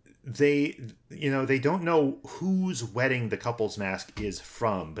they don't know whose wedding the couple's mask is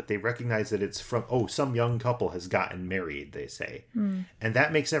from, but they recognize that it's from, some young couple has gotten married, they say. And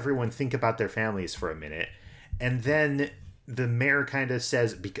that makes everyone think about their families for a minute. And then the mayor kind of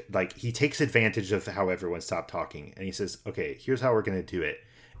says, like, he takes advantage of how everyone stopped talking. And he says, okay, here's how we're going to do it.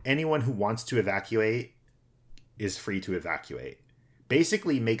 Anyone who wants to evacuate is free to evacuate.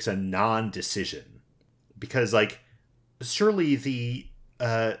 Basically makes a non-decision. Because, like, surely the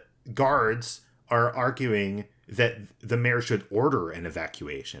guards are arguing that the mayor should order an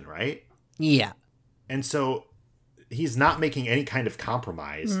evacuation, right? Yeah. And so he's not making any kind of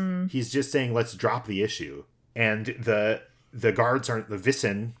compromise. He's just saying, let's drop the issue. And the guards aren't, the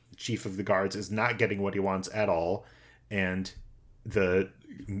Vissen, chief of the guards, is not getting what he wants at all. And the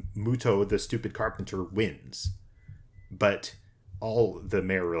Muto, the stupid carpenter, wins. But all the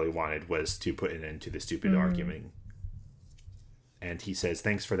mayor really wanted was to put an end to the stupid arguing. And he says,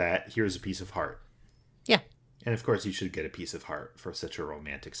 thanks for that. Here's a piece of heart. Yeah. And of course, you should get a piece of heart for such a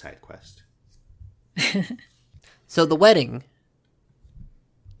romantic side quest. So the wedding,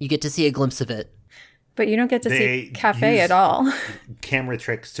 you get to see a glimpse of it. But you don't get to see Kafei at all. Camera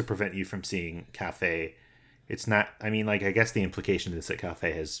tricks to prevent you from seeing Kafei. It's not, I mean, like, I guess the implication is that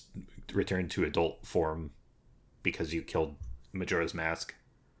Kafei has returned to adult form because you killed Majora's Mask.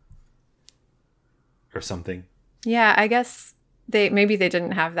 Or something. Yeah, I guess maybe they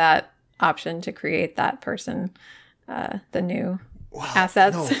didn't have that option to create that person, the new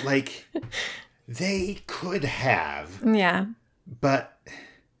assets. No, like, they could have. Yeah. But,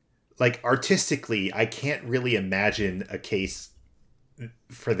 like, artistically, I can't really imagine a case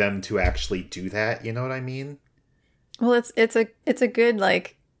for them to actually do that. You know what I mean? Well, it's a good,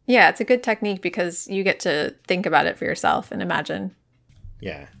 like, yeah, it's a good technique because you get to think about it for yourself and imagine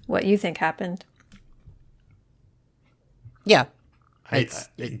what you think happened. Yeah.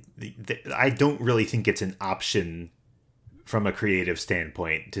 I don't really think it's an option from a creative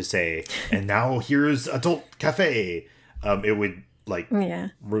standpoint to say, and now here's adult Kafei. It would, like,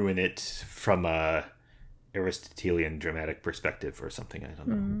 ruin it from a Aristotelian dramatic perspective or something. I don't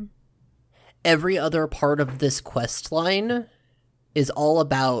know. Every other part of this quest line is all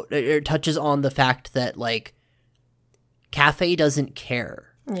about, it touches on the fact that, like, Kafei doesn't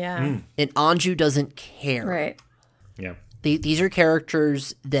care. Yeah. And Anju doesn't care. Right. Yeah. These are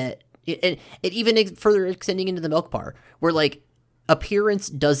characters that, it even further extending into the milk bar, where, like, appearance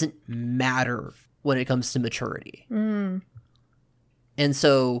doesn't matter when it comes to maturity. And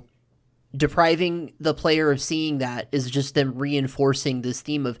so depriving the player of seeing that is just them reinforcing this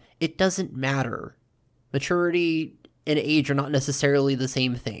theme of it doesn't matter. Maturity and age are not necessarily the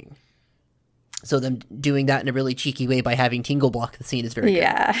same thing. So them doing that in a really cheeky way by having Tingle block the scene is very good.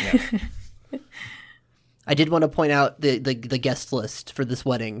 Yeah. I did want to point out the guest list for this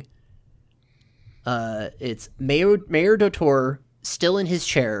wedding. It's Mayor Dotour still in his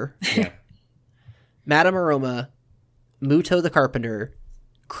chair. Yeah. Madame Aroma, Muto the carpenter,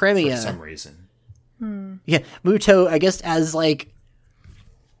 Cremia. For some reason. Yeah, Muto, I guess, as, like,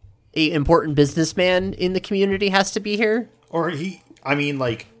 a important businessman in the community has to be here. Or he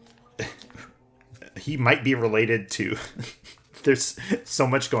might be related to... There's so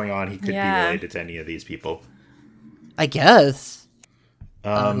much going on, he could be related to any of these people. I guess.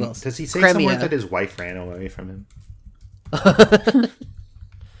 Does he say Cremia. somewhere that his wife ran away from him?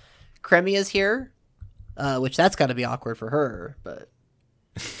 Cremia's here. which that's got to be awkward for her. But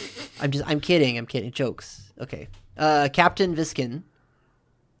I'm kidding. Jokes. Okay. Captain Viskin,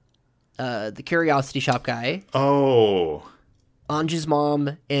 the Curiosity Shop guy. Oh. Anju's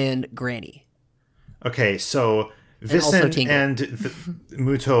mom and Granny. Okay, so Vissin and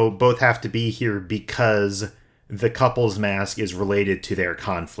Muto both have to be here because the couple's mask is related to their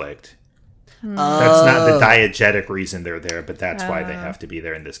conflict. That's not the diegetic reason they're there, but that's why they have to be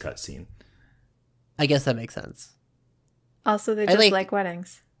there in this cutscene. I guess that makes sense. Also, they just like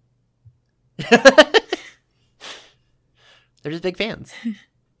weddings. They're just big fans.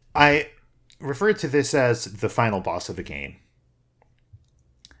 I refer to this as the final boss of the game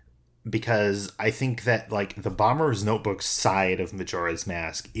because I think that like the Bomber's Notebook side of Majora's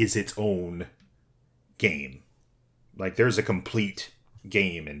Mask is its own game. Like there's a complete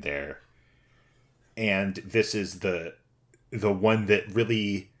game in there. And this is the one that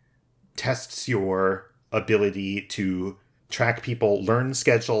really tests your ability to track people, learn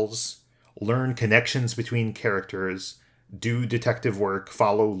schedules, learn connections between characters, do detective work,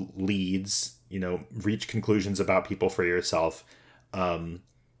 follow leads, reach conclusions about people for yourself.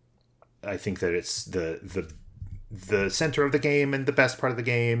 I think that it's the center of the game and the best part of the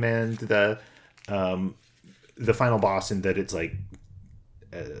game, and the final boss, in that it's like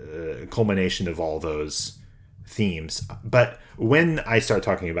a culmination of all those themes. But when I start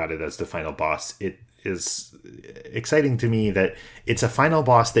talking about it as the final boss, it is exciting to me that it's a final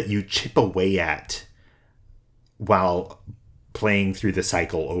boss that you chip away at while playing through the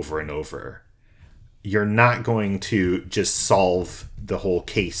cycle over and over. You're not going to just solve the whole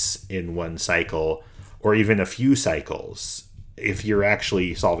case in one cycle or even a few cycles. If you're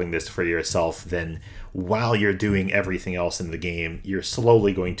actually solving this for yourself, then while you're doing everything else in the game, you're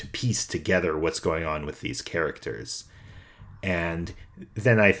slowly going to piece together what's going on with these characters. And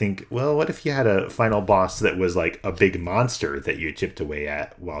then I think, well, what if you had a final boss that was like a big monster that you chipped away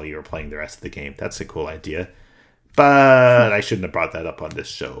at while you were playing the rest of the game? That's a cool idea. But I shouldn't have brought that up on this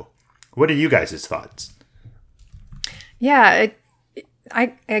show. What are you guys' thoughts? Yeah, I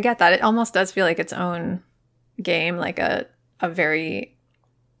get that. It almost does feel like its own game, like a very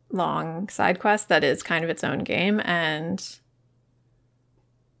long side quest that is kind of its own game. And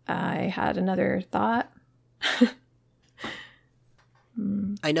I had another thought.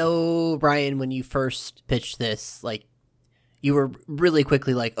 I know, Brian, when you first pitched this, like, you were really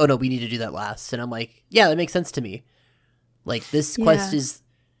quickly like, oh no, we need to do that last. And I'm like, yeah, that makes sense to me. Like, this quest is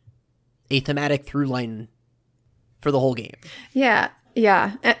a thematic through line for the whole game. Yeah.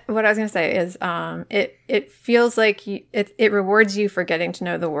 What I was going to say is it feels like it rewards you for getting to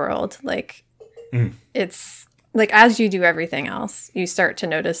know the world. Like, it's like as you do everything else, you start to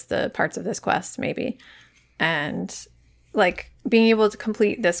notice the parts of this quest maybe. And like being able to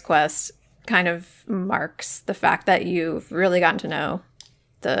complete this quest kind of marks the fact that you've really gotten to know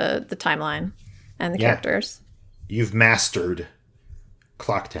the timeline and the characters. You've mastered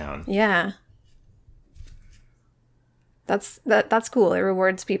Clocktown. Yeah. That's cool. It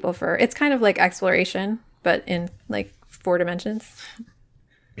rewards people for it's kind of like exploration, but in like 4 dimensions.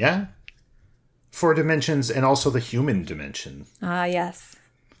 Yeah. 4 dimensions and also the human dimension. Yes.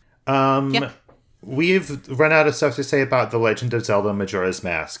 We've run out of stuff to say about The Legend of Zelda Majora's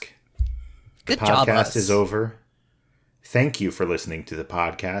Mask. Good job, us. The podcast is over. Thank you for listening to the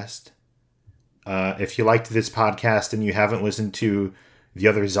podcast. If you liked this podcast and you haven't listened to the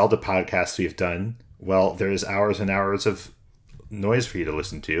other Zelda podcasts we've done, well, there's hours and hours of noise for you to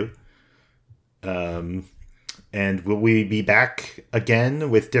listen to. And will we be back again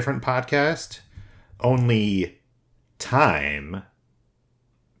with different podcast? Only time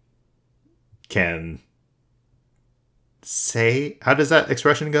can say. How does that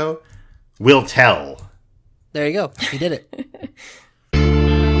expression go? We'll tell. There you go. You did it.